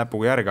tabelis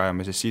näpuga järge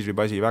ajama, sest siis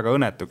võib asi väga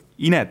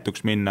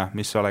inetuks minna,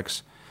 mis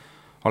oleks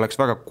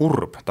väga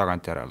kurb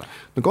tagantjärele.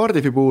 No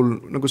Cardiffi puhul,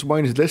 nagu sa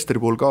mainisid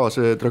Leicesteri puhul ka,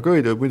 see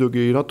tragöödia võib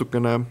muidugi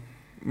natukene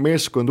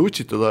meeskonda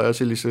utsitada ja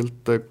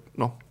selliselt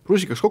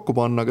rusikaks kokku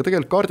panna, aga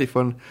tegelikult Cardiff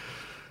on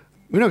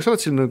minu jaoks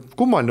alati selline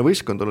kummaline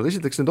võistkond olnud.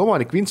 Esiteks nende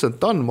omanik Vincent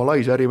Tan,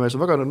 Malaisia ärimees,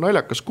 on väga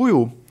naljakas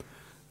kuju.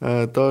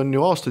 Ta on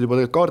ju aastaid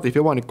juba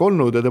Cardiffi omanik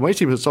olnud ja tema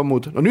esimesed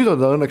sammud, nüüd on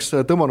ta õnneks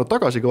tõmmanud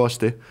tagasi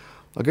kõvasti,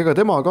 aga ega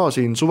tema ka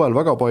siin suvel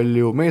väga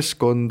palju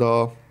meeskonda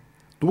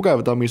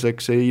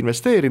tugevdamiseks ei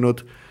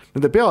investeerinud.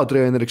 Nende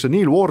peatreeneriks on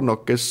Neil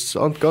Warnock, kes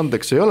andke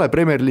andeks ei ole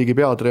Premier League'i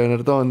peatreener,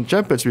 ta on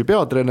Championship'i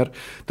peatreener.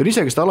 Ta on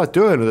isegi seda alati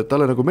öelnud, et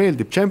talle nagu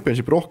meeldib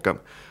Championship rohkem,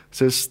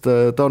 sest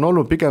ta on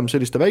olnud pigem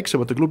selliste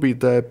väiksemate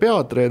klubide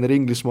peatreener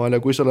Inglismaal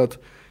ja kui sa oled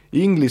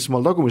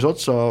Inglismaal tagumise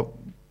otsa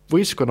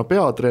võistkonna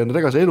peatreener,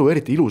 ega see elu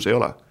eriti ilus ei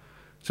ole.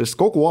 Sest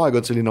kogu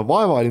aeg on selline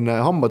vaevaline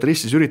hambad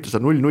ristis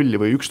üritada 0-0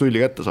 või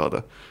 1-0 kätte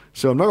saada.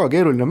 See on väga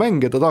keeruline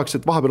mäng ja ta tahaks,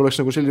 et vahepeal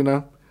oleks nagu selline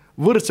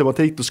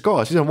võrdsemat heitlus ka,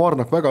 siis on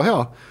Warnock väga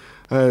hea,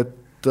 et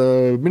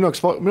minu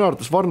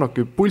arvates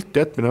Warnocki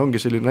pulti jätmine ongi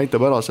selline,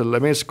 näitab ära selle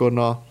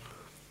meeskonna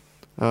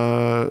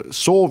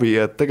soovi,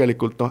 et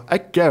tegelikult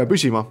äkki jääme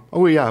püsima, aga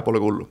kui jää, pole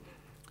hullu.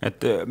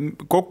 Et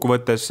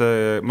kokkuvõttes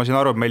ma siin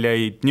aru, et meil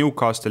jäi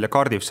Newcastle ja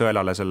Cardiff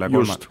sõelale selle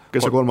just,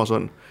 kes see kolmas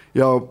on.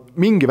 Ja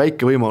mingi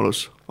väike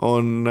võimalus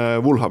on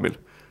Fulhamil,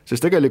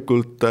 sest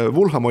tegelikult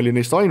Fulham oli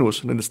neist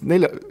ainus, nendest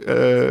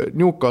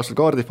Newcastle,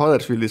 Cardiff,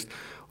 Huddersfieldist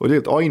oli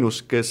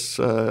ainus, kes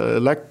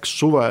läks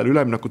suvel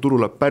ülemineku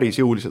turule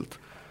päris jõuliselt.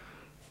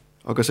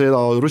 Aga seda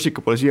rusika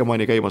pole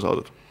siiamaani käima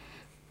saadud.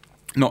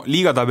 No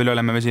liigatabili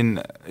oleme me siin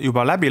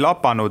juba läbi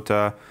lapanud,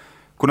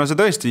 kuna sa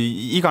tõesti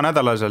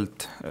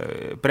iganädalaselt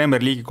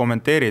Premier League'i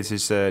kommenteerid,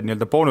 siis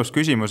nii-öelda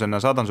boonusküsimusena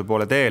saadan su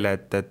poole teele,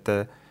 et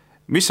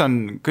mis on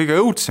kõige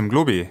õudsem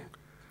klubi,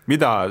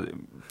 mida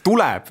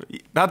tuleb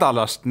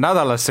nädalast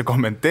nädalasse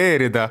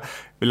kommenteerida,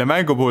 mille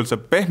mängu puhul sa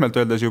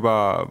pehmelt öeldes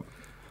juba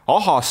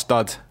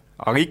ahastad,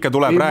 aga ikka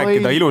tuleb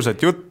rääkida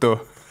ilusat juttu.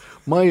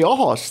 Ma ei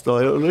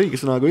ahasta, õige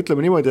sõna, aga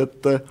ütleme niimoodi,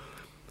 et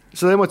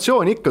seda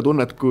emotsiooni ikka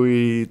tunnet,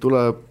 kui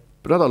tuleb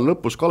nädal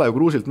lõpus Kalev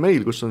Kruusilt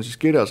meil, kus on siis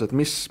kirjas, et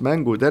mis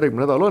mängud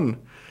järgmine nädal on.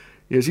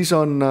 Ja siis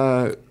on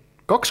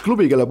kaks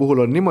klubi, kelle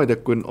puhul on niimoodi,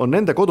 et kui on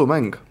nende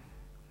kodumäng,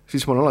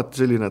 siis ma olen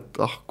alati selline,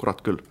 et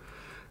kurat küll.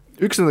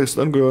 Üks nendest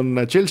on, kui on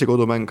Chelsea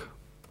kodumäng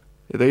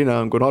ja teine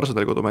on, kui on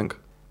Arsenali kodumäng.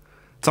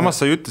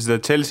 Samas sa ütlesid,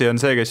 et Chelsea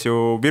on see, kes ju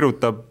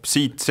virutab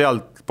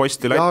siit-sealt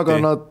posti latti. Ja,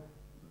 aga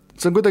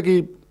see on kuidagi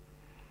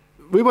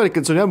võimalik,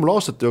 et see on jäänud mul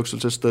aastate jooksul,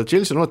 sest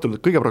Chelsea on alati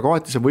olnud kõige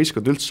pragmaatilisem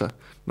võistkond üldse.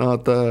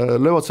 Nad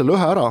löövad selle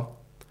ühe ära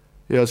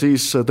ja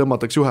siis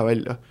tõmmatakse juhe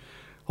välja.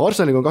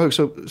 Arsenaliga on kahjuks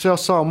see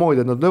aast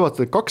samamoodi, et nad löövad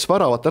 2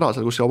 väravat ära,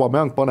 seal kus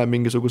Aubameyang paneb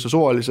mingisuguse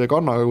suvalise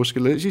kannaga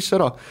kuskile sisse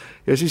ära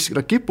ja siis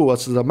nad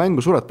kipuvad seda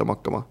mängu suretama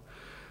hakkama.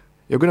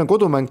 Ja kui on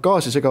kodumäng ka,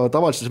 siis ega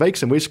tavaliselt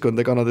väiksem võistkond,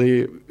 ega nad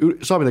ei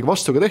saa midagi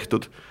vastu ka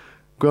tehtud.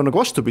 Kui on nagu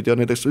vastupidi,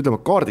 on näiteks ütleme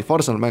Cardiff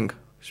Arsenal mäng,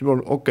 siis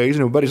on okei,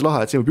 see on päris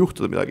lahe, et siin võib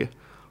juhtuda midagi.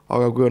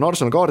 Aga kui on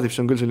Arsenal Cardiff,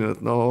 see on küll selline,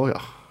 et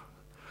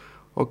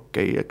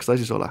okei, eks ta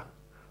siis ole.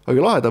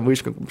 Aga lahedam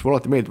võistkond, mis mulle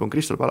alati meeldib, on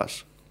Crystal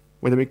Palace.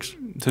 Ma ei tea, miks.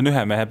 See on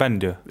ühe mehe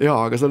bänd ju.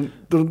 Jaa, aga see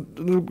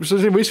on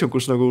see võistkond,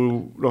 kus nagu,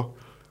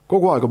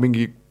 kogu aeg on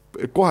mingi,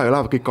 kohe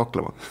lähevad kõik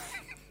kaklema.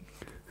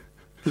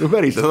 Sa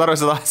arvad,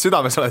 sa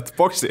südames oled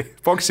boksi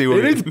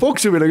juurde. Ei, nüüd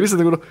boksi juurde, aga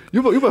lihtsalt nagu,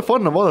 juba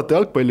fun on vaadata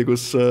jalgpalli,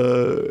 kus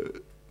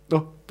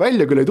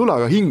välja küll ei tule,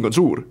 aga hing on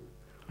suur.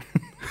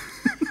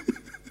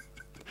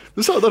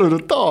 Saad aru,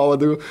 nad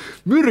taavad,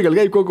 mürgel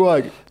käib kogu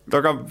aeg.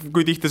 Aga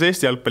kui tihti sa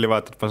Eesti jalgpalli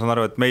vaatad, ma saan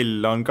aru, et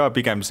meil on ka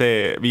pigem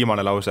see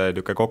viimane lause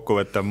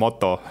kokkuvõtte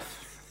moto.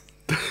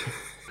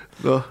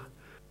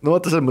 no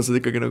vaata, selles mõttes,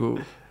 et ikkagi nagu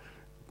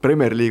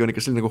Premier League on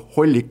ikka selline nagu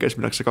hollikas,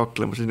 minnakse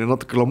kaklema, selline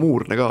natuke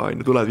glamuurne ka,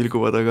 tuled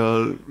vilguvad, aga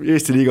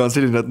Eesti liiga on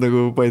selline, et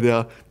nagu, ma ei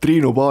tea,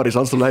 Triinu baaris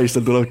Antsu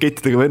lähistel tulevad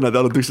kettidega vennad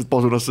ja alad ükselt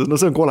pasunasse, no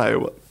see on kole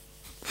juba.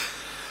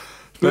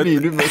 No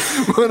nii, nüüd ma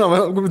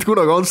enam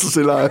kunagi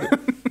Antsusse ei lähe.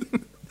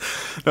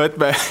 No et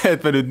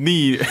me nüüd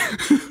nii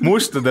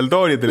mustadel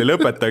toonidel ei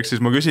lõpetaks,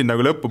 siis ma küsin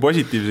nagu lõppu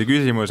positiivse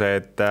küsimuse,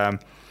 et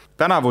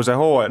tänavuse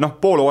hooaja,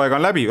 pool hooaega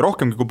on läbi,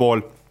 rohkemgi kui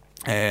pool.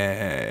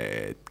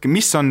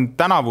 Mis on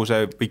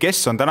tänavuse või kes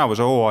on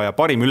tänavuse hooaja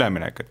parim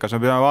üleminek, et kas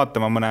me peame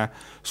vaatama mõne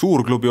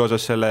suurklubi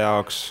osas selle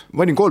jaoks?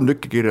 Ma panin 3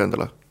 tükki kirja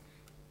endale,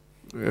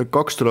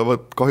 2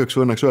 tulevad kahjuks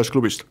või õnneks ühest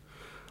klubist,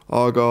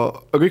 aga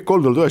kõik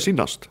 3 tulevad ühest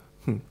hinnast.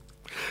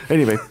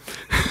 Anyway,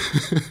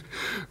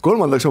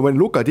 kolmandaks ma panin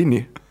Luka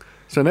Tinni,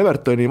 see on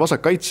Evertoni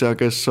vasakkaitsja,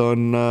 kes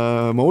on,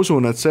 ma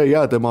usun, et see ei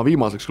jää tema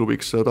viimaseks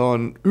klubiks, ta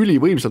on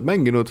ülivõimsalt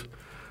mänginud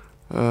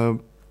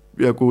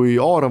ja kui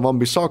Aaron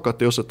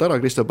Wan-Bissakat ei ostata ära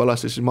Crystal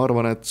Palace'is, siis ma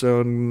arvan, et see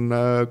on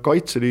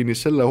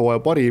kaitseliinis selle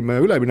hooaja parim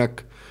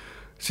üleminek.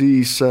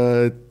 Siis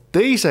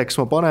teiseks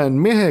ma panen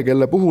mehe,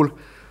 kelle puhul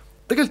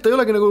tegelikult ei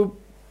olegi nagu,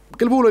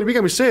 kelle puhul oli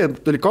pigem see,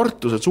 et oli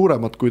kartused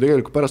suuremad, kui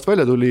tegelikult pärast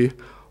välja tuli,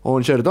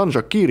 on Xherdan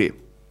Shaqiri.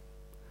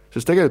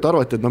 Sest tegelikult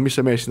arvati, et mis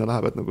see mees sinna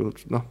läheb, et nagu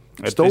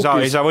et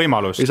ei saa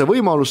võimalust. Ei saa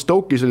võimalust,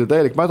 Stoke'is oli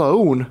täielik mäda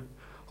õun,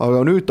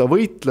 aga nüüd ta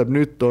võitleb,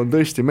 nüüd ta on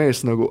tõesti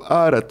mees nagu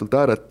ääretult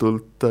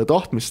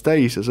tahtmist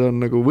täis ja see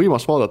on nagu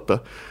võimas vaadata.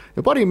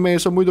 Ja parim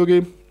mees on muidugi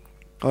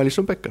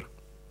Alisson Becker.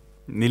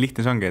 Nii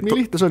lihtne see ongi. Nii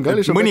lihtne see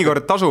ongi.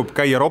 Mõnikord tasub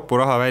käia roppu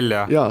raha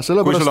välja,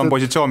 kui sul on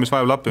positsioon, mis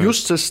vajab lappi.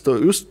 Just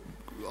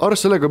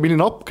arvest sellega,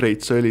 milline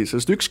upgrade see oli,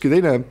 sest ükski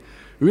teine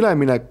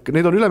üleminek,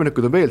 need on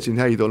üleminekud on veel siin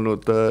häid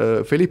olnud,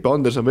 Felipe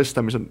Anderson West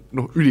Hamis on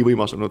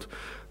ülivõimas olnud,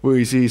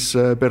 või siis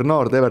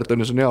Bernard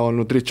Evertonis on hea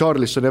olnud,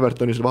 Richarlison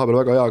Evertonis on vahepeal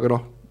väga hea, aga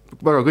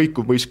väga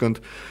kõikuv võistkond,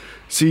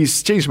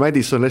 siis James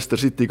Madison Leicester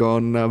City'ga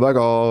on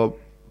väga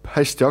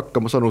hästi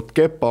hakkama saanud,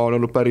 Kepa on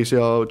olnud päris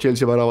hea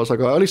Chelsea väravas,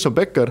 aga Alisson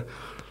Becker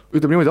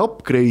ütleme niimoodi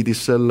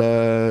upgrade'is selle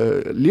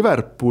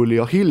Liverpooli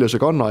ja Achilleuse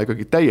kanna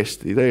ikkagi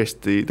täiesti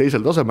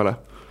teisele tasemele.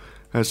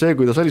 See,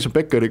 kuidas Alisson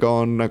Beckeriga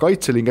on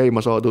kaitselin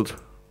käima saadud,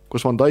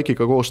 kus Van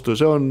Dijkiga koostöö,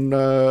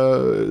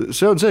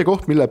 see on see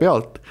koht, mille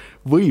pealt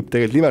võib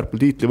tegelikult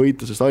Liverpool tiitli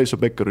võita, sest Alisson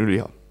Becker on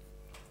üliha.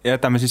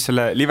 Jätame siis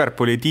selle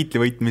Liverpooli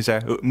tiitli võitmise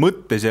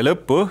mõttes ja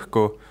lõppu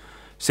õhku.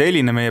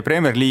 Selline meie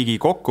Premier League'i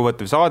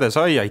kokkuvõttev saade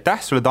sai,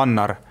 aitäh sulle,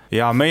 Tannar,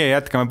 ja meie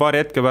jätkame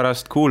paari hetke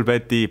pärast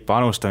Coolbeti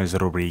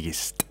panustamise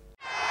rubriigist.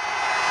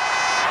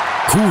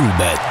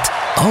 Coolbet,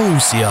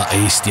 aus ja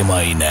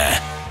eestimaine.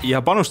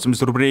 Ja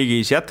panustamise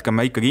rubriigis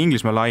jätkame ikkagi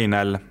Inglismaa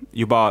lainel.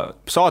 Juba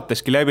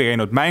saateski läbi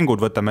käinud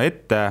mängud võtame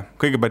ette.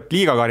 Kõigepealt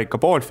liigakarika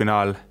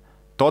poolfinaal,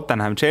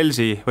 Tottenham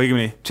Chelsea,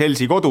 õigemini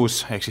Chelsea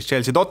kodus, ehk siis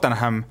Chelsea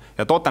Tottenham,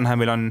 ja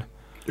Tottenhamil on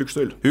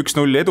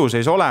 1-0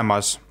 eduseis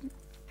olemas.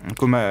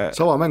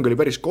 Sama mäng oli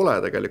päris kole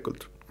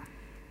tegelikult.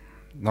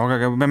 No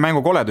aga me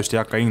mängu koledust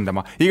ei hakka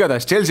hindama.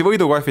 Igatahes Chelsea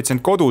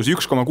võidukoefitsient kodus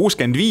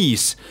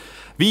 1,65,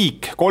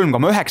 Viik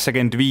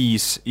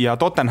 3,95 ja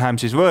Tottenham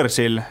siis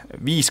võõrsil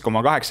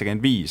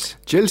 5,85.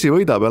 Chelsea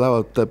võidab ja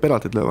lähevad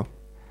penaltid lööma.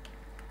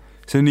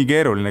 See on nii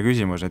keeruline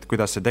küsimus, et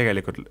kuidas see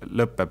tegelikult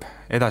lõpeb.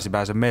 Edasi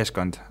pääseb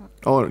meeskond.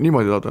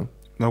 Niimoodi taada.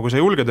 No kui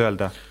sa julged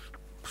öelda.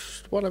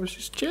 Paneme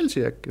siis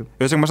Chelsea äkki.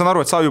 Ühesõnaga, ma saan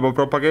aru, et sa juba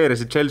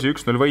propageerisid Chelsea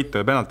 1-0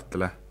 võitu ja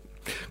penaltitele.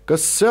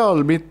 Kas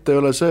seal mitte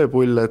ei ole see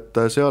pull, et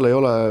seal ei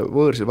ole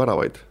võõrsi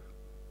väravaid?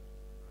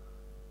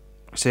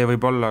 See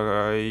võib olla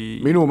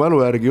Minu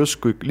mälu järgi just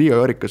kui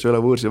liigakarikas ei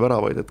ole võõrsi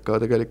väravaid, et ka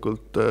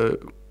tegelikult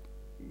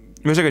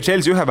Ühesõnaga,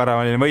 Chelsea ühe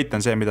väravaline võit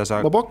on see, mida sa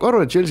Ma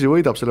arvan, et Chelsea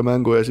võidab selle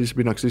mängu ja siis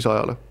minnakse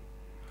lisaajale.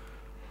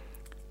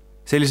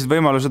 Sellised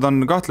võimalused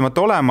on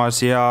kahtlemata olemas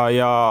ja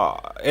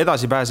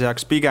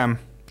edasipääsejaks pigem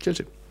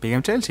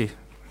Chelsea.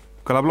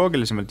 Kõlab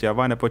loogilisemalt ja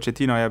vaene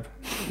Pochettino jääb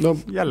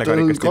jälle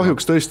karikast.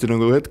 Kahjuks tõesti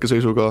nagu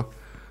hetkeseisuga,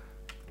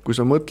 kui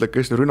sa mõtled,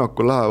 kes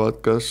rünnakul lähevad,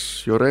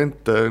 kas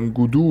Llorente,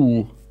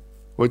 Nguduu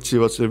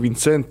otsivad see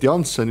Vincent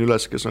Janssen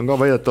üles, kes on ka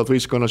väidetavalt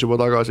võistkonnas juba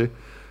tagasi,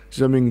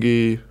 siis on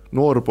mingi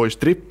noorpois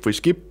Tripp või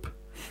Skip.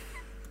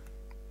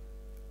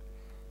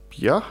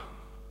 Jah,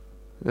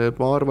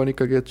 ma arvan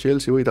ikkagi, et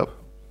Chelsea võidab.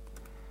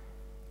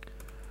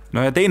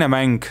 No ja teine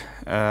mäng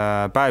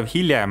päev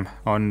hiljem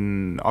on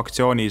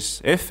aktsioonis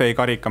FA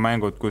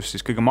karikamängud, kus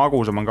siis kõige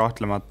magusam on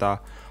kahtlemata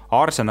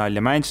Arsenal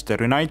ja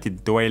Manchester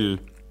United duell.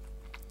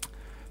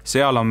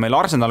 Seal on meil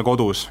Arsenal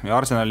kodus ja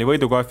Arsenali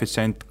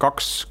võidukoefitsient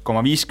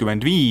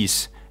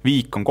 2,55,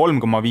 Viik on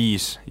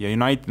 3,5 ja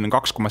United on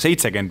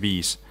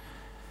 2,75.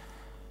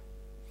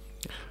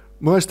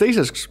 Ma ühes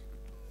teises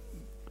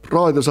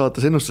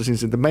raadiosaates ennustasin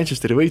seda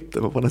Manchesteri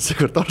võitu, ma panen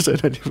seekord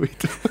Arsenali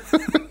võitu.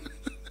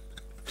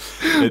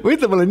 Ma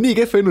ütlen, ma olen nii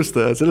kehv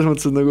ennustaja, selles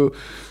mõttes, et nagu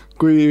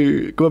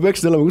kui ma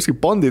peaksin olema kuskil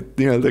bandit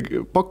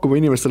pakkuma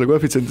inimestele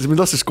koefitsienti, siis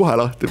mind lastes kohe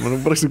lahti, ma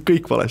poleks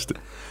kõik valesti.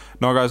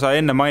 No aga sa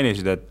enne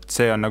mainisid, et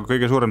see on nagu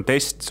kõige suurem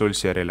test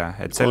Solskjaerile,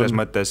 et selles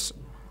mõttes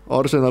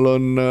Arsenal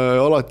on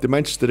alati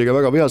Manchesteriga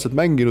väga vihaselt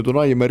mänginud,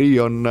 Unai Emery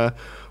on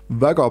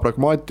väga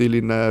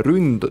pragmaatiline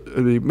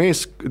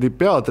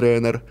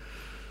peatreener,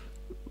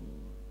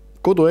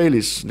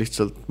 kodueelis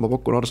lihtsalt, ma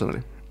pakun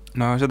Arsenali.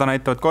 No seda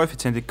näitavad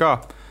koefitsiendid ka.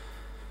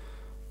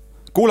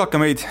 Kuulake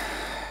meid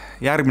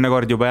järgmine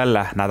kord juba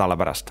jälle nädala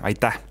pärast.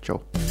 Aitäh!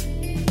 Tšau!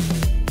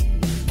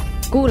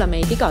 Kuula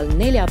meid igal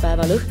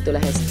neljapäeval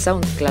Õhtulehest,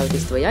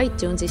 SoundCloudist või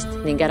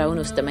iTunesist ning ära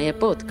unusta meie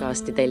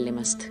podcasti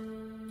tellimast.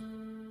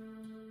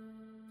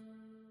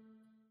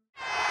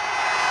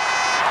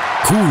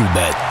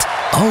 Kuulbet,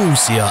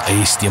 aus ja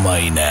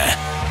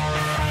eestimaine.